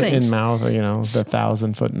 Foot in mouth, the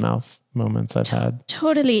 1,000 foot in mouth moments I've had.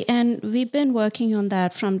 Totally. And we've been working on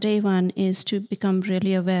that from day one, is to become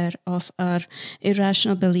really aware of our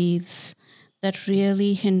irrational beliefs that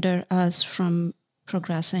really hinder us from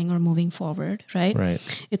progressing or moving forward, right? Right.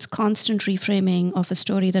 It's constant reframing of a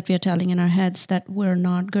story that we are telling in our heads that we're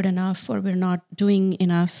not good enough, or we're not doing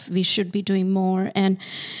enough, we should be doing more. And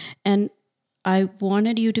I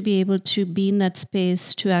wanted you to be able to be in that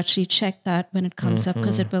space to actually check that when it comes up,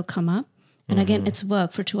 because it will come up. And again, it's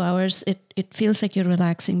work for 2 hours. It feels like you're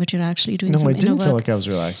relaxing, but you're actually doing some No, I inner didn't work. feel like I was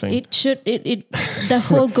relaxing. The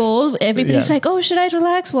whole goal, everybody's like, oh, should I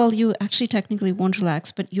relax? Well, you actually technically won't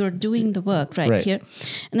relax, but you're doing the work right here.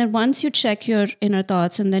 And then once you check your inner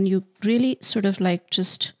thoughts, and then you really sort of like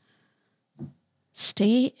just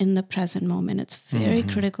stay in the present moment. It's very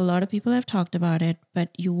critical. A lot of people have talked about it, but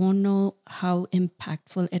you won't know how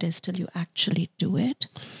impactful it is till you actually do it.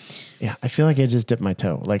 Yeah, I feel like I just dipped my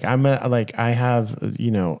toe. Like I'm fair. I'm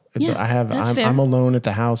alone at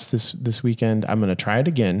the house this weekend. I'm going to try it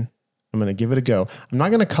again. I'm going to give it a go. I'm not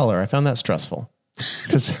going to color. I found that stressful.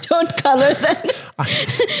 Don't color then.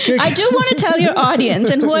 I do want to tell your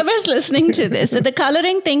audience and whoever's listening to this that the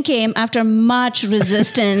coloring thing came after much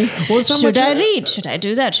resistance. Should I read? Should I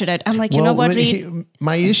do that? I'm like, you know what, read?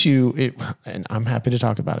 My issue, and I'm happy to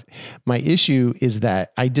talk about it. My issue is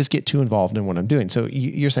that I just get too involved in what I'm doing. So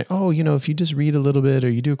you're saying, if you just read a little bit, or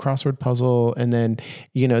you do a crossword puzzle, and then,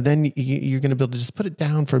 then you're going to be able to just put it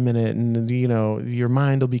down for a minute, and, your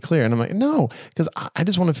mind will be clear. And I'm like, no, because I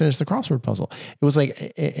just want to finish the crossword puzzle. It was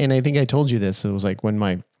like, and I think I told you this, it was like when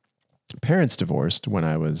my parents divorced, when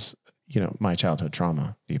I was, my childhood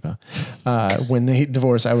trauma, Deepa, when they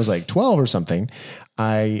divorced, I was like 12 or something.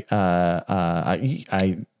 I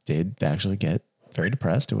did actually get very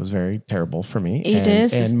depressed. It was very terrible for me. It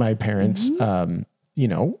is. And my parents,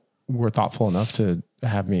 were thoughtful enough to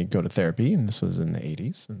have me go to therapy, and this was in the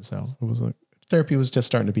 80s. And so it was like, therapy was just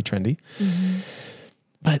starting to be trendy,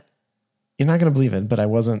 but you're not going to believe it, but I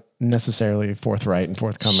wasn't necessarily forthright and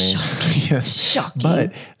forthcoming. Yes. Shocking.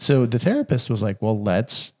 But so the therapist was like, well,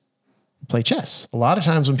 let's play chess. A lot of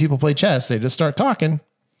times when people play chess, they just start talking.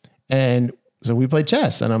 And so we played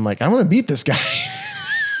chess, and I'm like, I'm going to beat this guy.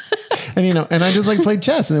 And, and I just like played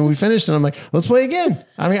chess, and then we finished, and I'm like, let's play again.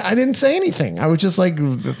 I mean, I didn't say anything. I was just like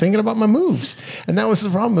thinking about my moves. And that was the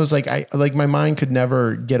problem. It was like, my mind could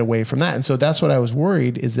never get away from that. And so that's what I was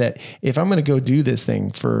worried, is that if I'm going to go do this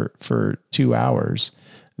thing for 2 hours,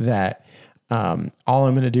 that, all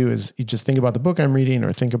I'm going to do is just think about the book I'm reading,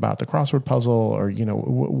 or think about the crossword puzzle, or,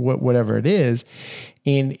 whatever it is.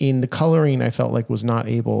 And in the coloring, I felt like was not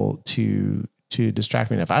able to distract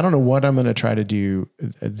me enough. I don't know what I'm going to try to do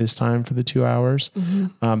this time for the 2 hours.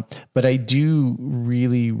 But I do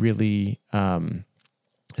really, really,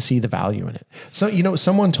 see the value in it. So,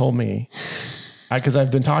 someone told me, because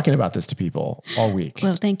I've been talking about this to people all week.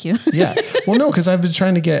 Well, thank you. Yeah. Well, no, because I've been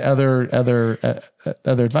trying to get other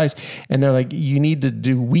advice, and they're like, you need to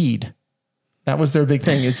do weed. That was their big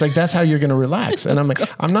thing. It's like, that's how you're going to relax. And I'm like,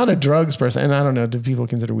 I'm not a drugs person. And I don't know, do people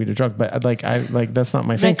consider weed a drug? But that's not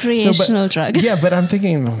my thing. Recreational drug. Yeah. But I'm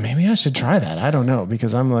thinking, well, maybe I should try that. I don't know.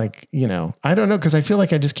 Because I'm like, I don't know. Because I feel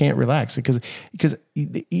like I just can't relax. Because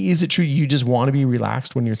is it true you just want to be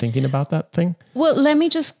relaxed when you're thinking about that thing? Well, let me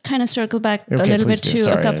just kind of circle back a little bit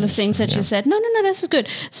to a couple of things that you said. No, this is good.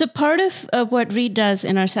 So part of what Reid does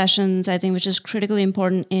in our sessions, I think, which is critically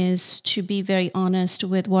important, is to be very honest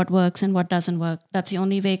with what works and what doesn't work. That's the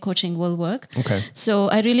only way coaching will work. Okay. So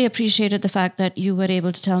I really appreciated the fact that you were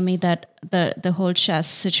able to tell me that the whole chess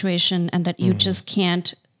situation, and that you just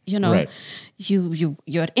can't, Right.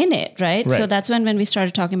 you're in it, right? So that's when we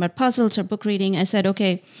started talking about puzzles or book reading, I said,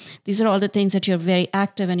 okay, these are all the things that you're very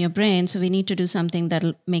active in your brain. So we need to do something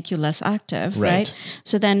that'll make you less active, right?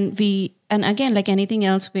 So then and again, like anything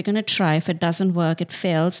else, we're going to try. If it doesn't work, it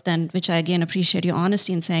fails, then, which I again appreciate your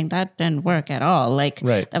honesty in saying that didn't work at all.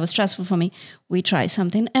 That was stressful for me. We try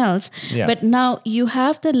something else. Yeah. But now you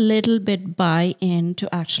have the little bit buy-in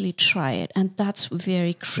to actually try it. And that's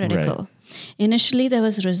very critical. Right. Initially, there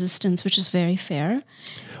was resistance, which is very fair.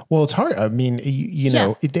 Well, it's hard. I mean,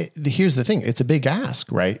 here's the thing. It's a big ask,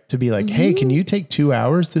 right? To be like, hey, can you take 2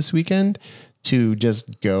 hours this weekend to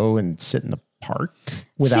just go and sit in the park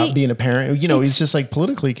without being a parent? It's just like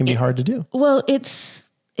politically it can be hard to do. Well, it's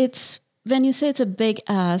when you say it's a big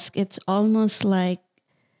ask, it's almost like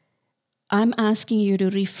I'm asking you to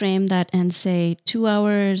reframe that and say 2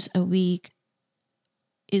 hours a week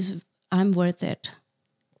I'm worth it.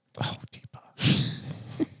 Oh, Deepa.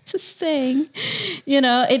 Just saying,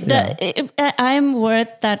 I'm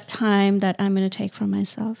worth that time that I'm going to take for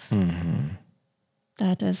myself. Mm-hmm.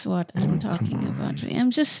 That is what I'm talking about.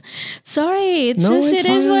 I'm just sorry. It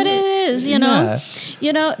is what it is,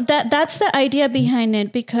 that's the idea behind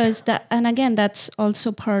it, because and again, that's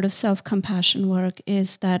also part of self-compassion work,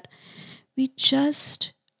 is that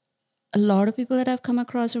a lot of people that I've come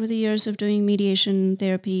across over the years of doing mediation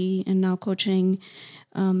therapy and now coaching,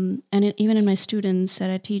 and even in my students that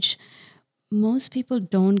I teach, most people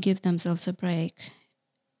don't give themselves a break.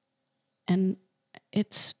 And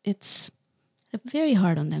it's very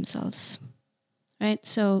hard on themselves, right?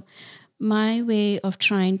 So my way of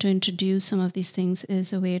trying to introduce some of these things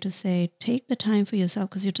is a way to say, take the time for yourself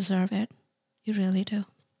because you deserve it. You really do.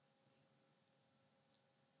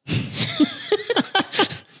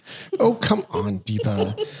 Oh, come on,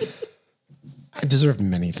 Deepa. I deserve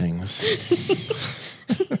many things.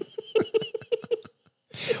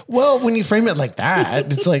 Well, when you frame it like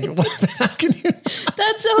that, it's like, how can you?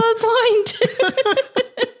 That's the whole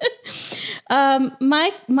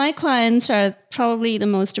point. My clients are probably the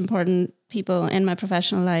most important people in my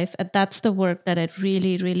professional life. That's the work that I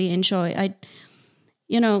really, really enjoy.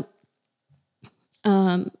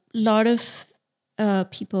 Lot of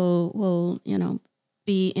people will,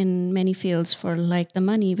 be in many fields for like the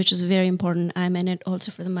money, which is very important. I'm in it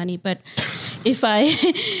also for the money. But if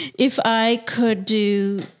I could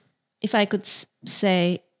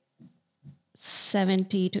say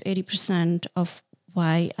 70 to 80% of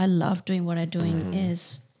why I love doing what I'm doing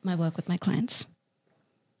is my work with my clients.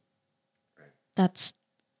 That's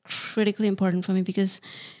critically important for me, because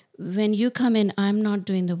when you come in, I'm not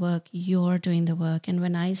doing the work, you're doing the work. And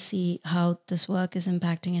when I see how this work is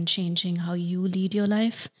impacting and changing how you lead your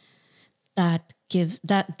life,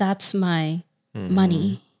 that's my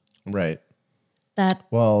money. Right.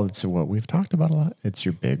 It's what we've talked about a lot. It's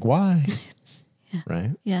your big why. Yeah.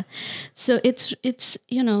 Right. Yeah. So it's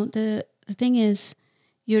the thing is,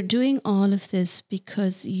 you're doing all of this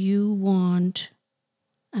because you want,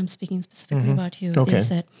 I'm speaking specifically about you, Okay. is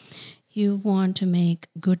that you want to make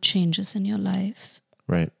good changes in your life.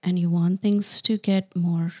 Right. And you want things to get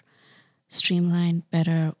more streamlined,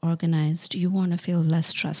 better, organized. You want to feel less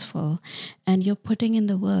stressful. And you're putting in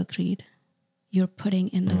the work, Reed. You're putting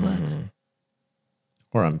in the work.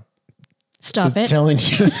 Or I'm Stop it. telling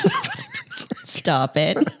you. Stop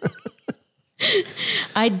it.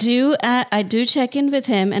 I do check in with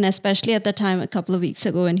him, and especially at the time a couple of weeks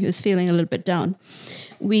ago when he was feeling a little bit down,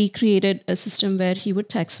 we created a system where he would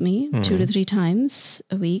text me 2 to 3 times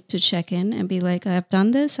a week to check in and be like, I've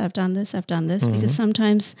done this, because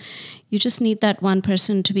sometimes you just need that one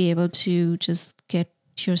person to be able to just get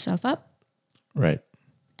yourself up. Right.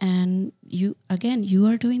 And you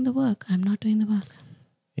are doing the work. I'm not doing the work.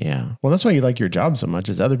 Yeah. Well, that's why you like your job so much,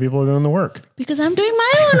 is other people are doing the work. Because I'm doing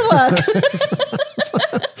my own work.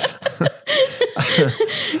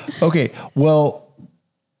 Okay. Well,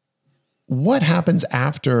 what happens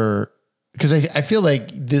after? Because I feel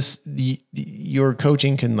like your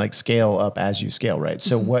coaching can like scale up as you scale, right?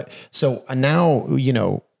 So so now,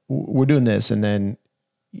 we're doing this, and then,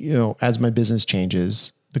 as my business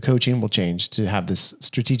changes, the coaching will change to have this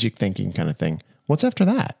strategic thinking kind of thing. What's after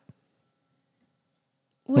that?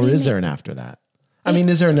 Or is there an after that? I mean,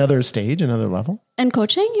 is there another stage, another level? And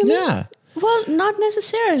coaching, you mean? Yeah. Well, not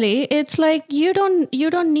necessarily. It's like you don't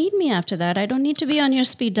need me after that. I don't need to be on your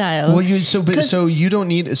speed dial. Well, so you don't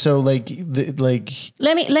need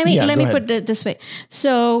Let me put it this way.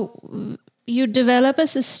 So you develop a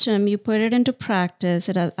system, you put it into practice,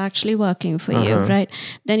 it is actually working for you, right?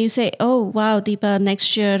 Then you say, oh, wow, Deepa,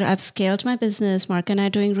 next year I've scaled my business. Mark and I are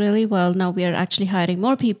doing really well. Now we are actually hiring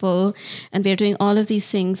more people and we're doing all of these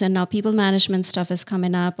things. And now people management stuff is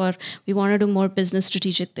coming up, or we want to do more business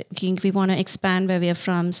strategic thinking. We want to expand where we are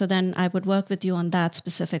from. So then I would work with you on that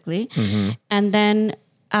specifically. And then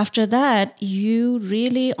after that, you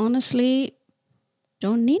really honestly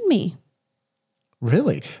don't need me.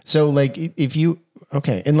 Really? So like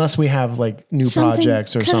unless we have like new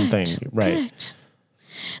projects or something, right? Correct.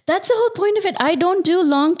 That's the whole point of it. I don't do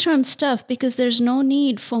long-term stuff because there's no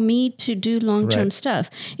need for me to do long-term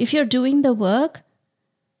stuff. If you're doing the work,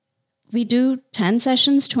 we do 10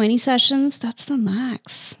 sessions, 20 sessions. That's the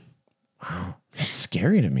max. Wow. That's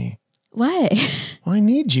scary to me. Why? Well, I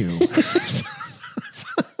need you.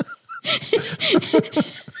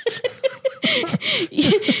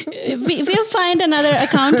 We'll find another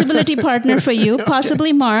accountability partner for you,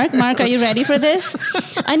 possibly Mark. Mark, are you ready for this?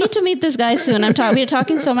 I need to meet this guy soon. We're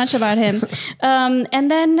talking so much about him.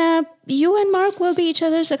 And then you and Mark will be each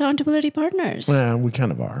other's accountability partners. Well, we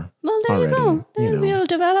kind of are. Well, there already, you go. Then we'll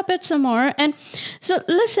develop it some more. And so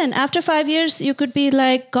listen, after 5 years, you could be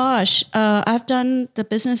like, gosh, the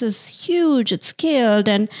business is huge, it's scaled,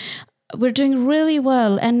 and we're doing really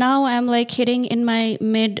well. And now I'm like hitting in my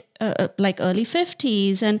early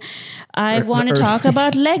 50s, and I want to talk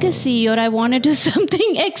about legacy, or I want to do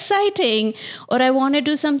something exciting, or I want to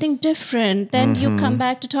do something different. Then you come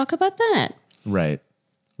back to talk about that. Right.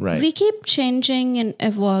 We keep changing and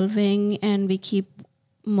evolving, and we keep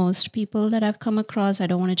most people that I've come across, I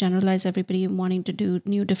don't want to generalize everybody wanting to do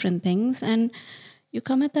new different things. And you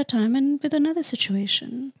come at that time and with another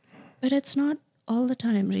situation, but it's not all the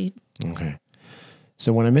time, Reed. Okay.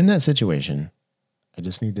 So when I'm in that situation, I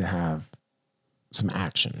just need to have some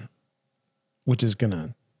action, which is going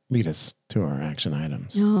to lead us to our action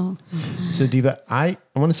items. Oh. So Deepa, I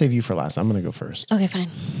want to save you for last. I'm going to go first. Okay, fine.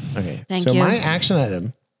 Okay. Thank you. So my you. action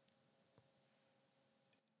item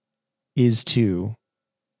is to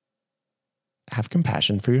have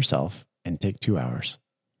compassion for yourself and take 2 hours.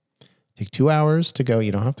 Take 2 hours to go.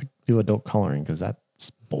 You don't have to do adult coloring because that's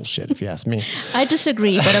bullshit, if you ask me. I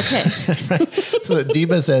disagree, but okay. Right. So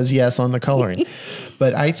Deepa says yes on the coloring,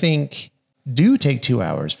 but I think do take 2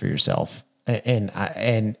 hours for yourself.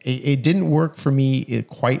 And it didn't work for me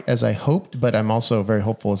quite as I hoped, but I'm also very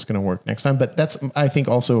hopeful it's going to work next time. But that's, I think,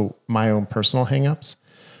 also my own personal hangups.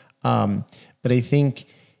 But I think,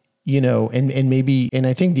 and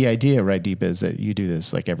I think the idea, right, Deepa, is that you do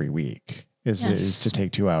this like every week is to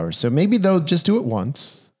take 2 hours. So maybe they'll just do it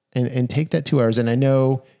once and take that 2 hours. And I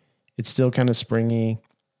know it's still kind of springy.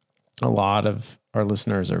 A lot of our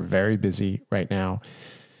listeners are very busy right now,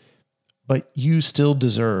 but you still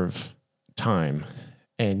deserve time,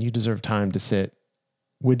 and you deserve time to sit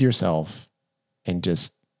with yourself and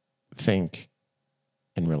just think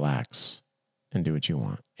and relax and do what you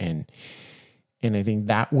want. And I think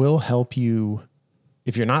that will help you.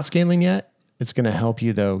 If you're not scaling yet, it's going to help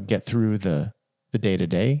you though get through the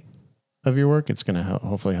day-to-day of your work. It's going to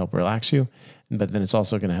hopefully help relax you, but then it's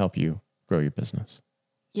also going to help you grow your business.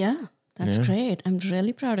 Yeah, that's great. I'm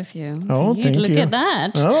really proud of you. Oh, thank you. Look at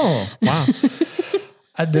that. Oh, wow.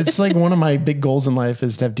 That's like one of my big goals in life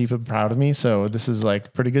is to have Deepa proud of me. So this is like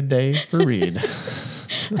a pretty good day for Reed.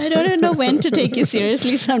 I don't even know when to take you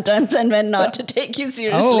seriously sometimes and when not to take you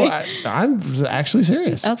seriously. I'm actually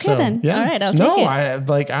serious. Okay, so, then. Yeah. All right, I'll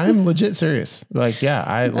take it. I'm legit serious. Like, yeah,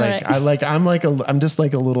 I'm just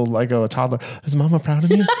like a little, like a toddler. Is Mama proud of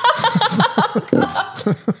me?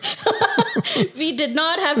 We did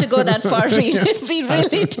not have to go that far, Reed. We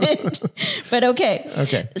really did. But okay.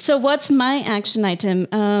 Okay. So what's my action item?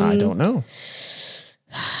 I don't know.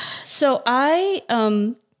 So I,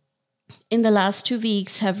 in the last 2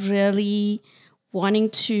 weeks, have really wanting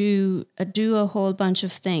to do a whole bunch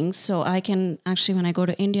of things. So I can actually, when I go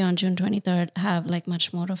to India on June 23rd, have like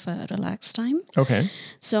much more of a relaxed time. Okay.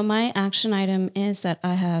 So my action item is that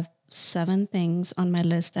I have 7 things on my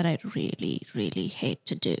list that I really, really hate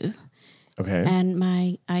to do. Okay. And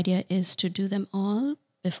my idea is to do them all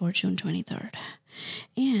before June 23rd.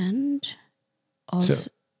 And also,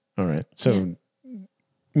 All right. So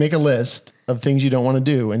make a list of things you don't want to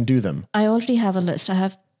do and do them. I already have a list.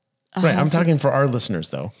 I'm talking for our listeners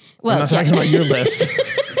though. Well, I'm not talking about your list.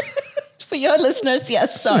 For your listeners,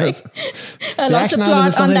 yes, sorry. Yes. I The lost action the item plot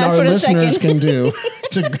is on something that our for a listeners second. can do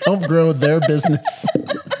to help grow their business.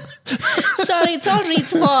 Sorry, it's all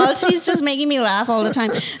Reed's fault. He's just making me laugh all the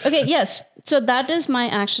time. Okay, yes. So that is my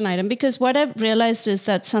action item because what I've realized is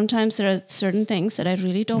that sometimes there are certain things that I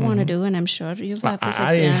really don't want to do, and I'm sure you've got this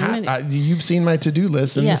experience. You've seen my to-do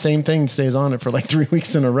list, and Yeah. the same thing stays on it for like 3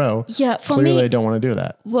 weeks in a row. Yeah, for Clearly, me- I don't want to do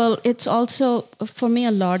that. Well, it's also, for me,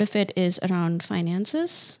 a lot of it is around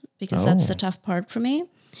finances because that's the tough part for me.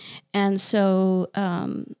 And so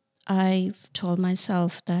I've told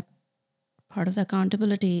myself that part of the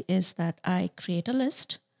accountability is that I create a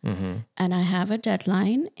list and I have a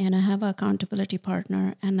deadline and I have an accountability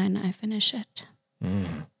partner and then I finish it.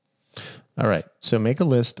 All right. So make a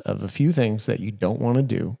list of a few things that you don't want to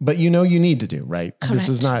do, but you know you need to do, right? This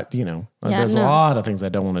is not, there's a lot of things I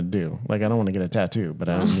don't want to do. Like I don't want to get a tattoo, but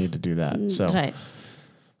I don't need to do that. So Right.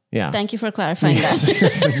 yeah. Thank you for clarifying that.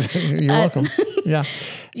 Yes, exactly. You're welcome. Yeah.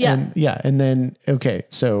 Yeah. And then, okay.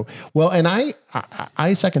 So, well, and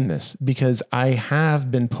I second this because I have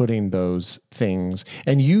been putting those things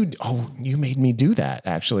and you made me do that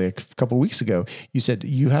actually a couple of weeks ago. You said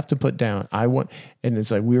you have to put down, and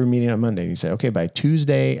it's like we were meeting on Monday and you said, okay, by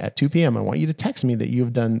Tuesday at 2 p.m., I want you to text me that you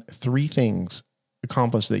have done 3 things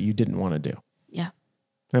accomplished that you didn't want to do. Yeah.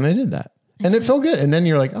 And I did that and it felt good. And then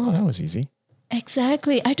you're like, oh, that was easy.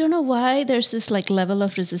 Exactly. I don't know why there's this like level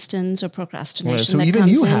of resistance or procrastination. So that even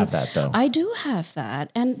comes you in. have that though. I do have that.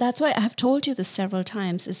 And that's why I've told you this several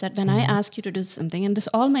times is that when I ask you to do something, and this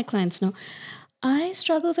all my clients know, I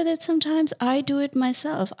struggle with it sometimes. I do it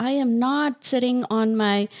myself. I am not sitting on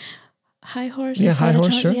my high horse. Yeah, high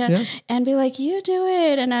horse, sure. Yeah. And be like, you do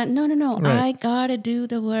it. And no. Right. I got to do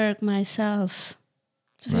the work myself.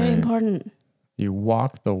 It's very important. You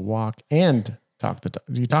walk the walk and talk the talk.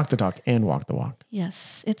 You talk the talk and walk the walk.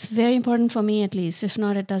 Yes, it's very important for me at least. If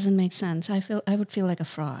not, it doesn't make sense. I would feel like a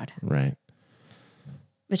fraud. Right.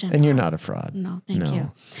 Which I'm And you're not a fraud. No, thank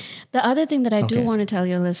you. The other thing that I do want to tell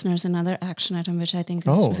your listeners, another action item, which I think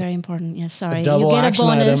is very important. Yes, sorry. Double you get action a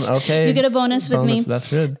bonus. item. Okay. You get a bonus with me. That's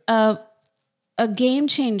good. A game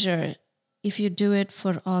changer, if you do it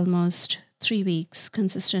for almost 3 weeks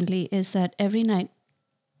consistently, is that every night,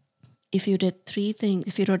 if you did 3 things,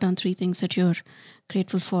 if you wrote down 3 things that you're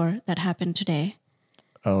grateful for that happened today.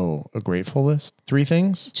 Oh, a grateful list? 3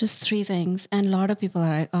 things? Just 3 things. And a lot of people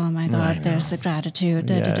are like, oh my God, there's the gratitude.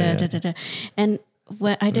 Da. And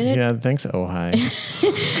when I did it. Yeah, thanks, Ojai.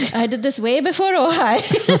 I did this way before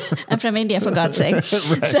Ojai. I'm from India, for God's sake. Right.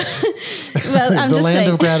 So, well, I'm the just land saying.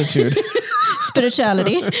 of gratitude.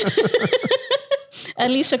 Spirituality. At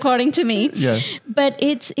least according to me. Yeah. But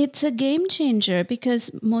it's a game changer because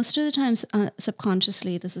most of the times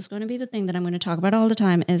subconsciously, this is going to be the thing that I'm going to talk about all the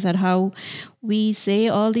time, is that how we say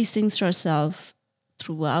all these things to ourselves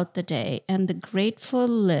throughout the day. And the grateful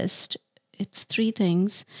list, it's 3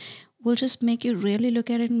 things, will just make you really look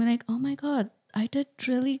at it and be like, oh my God, I did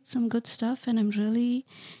really some good stuff and I'm really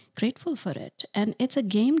grateful for it. And it's a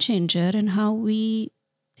game changer in how we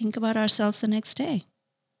think about ourselves the next day.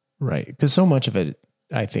 Right. Because so much of it,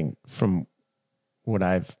 I think, from what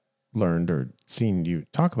I've learned or seen you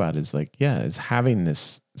talk about is like, is having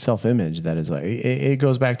this self-image that is like, it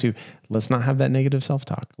goes back to, let's not have that negative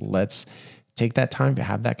self-talk. Let's take that time to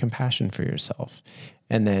have that compassion for yourself.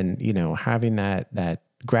 And then, having that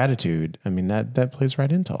gratitude, I mean, that plays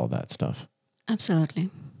right into all that stuff. Absolutely.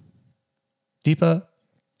 Deepa.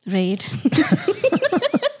 Right.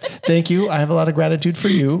 Thank you. I have a lot of gratitude for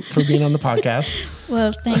you for being on the podcast.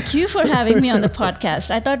 Well, thank you for having me on the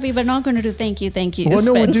podcast. I thought we were not going to do thank you. Well,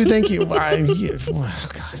 no, we'll do thank you. Oh,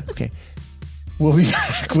 God. Okay. We'll be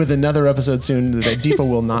back with another episode soon that Deepa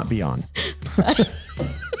will not be on.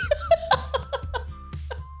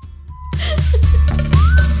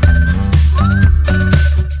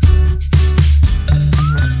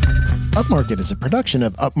 Upmarket is a production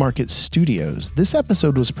of Upmarket Studios. This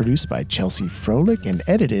episode was produced by Chelsea Froelich and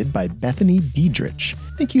edited by Bethany Diedrich.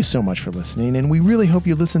 Thank you so much for listening, and we really hope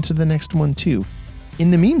you listen to the next one too.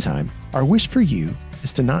 In the meantime, our wish for you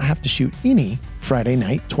is to not have to shoot any Friday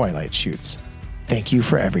night Twilight shoots. Thank you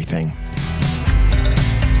for everything.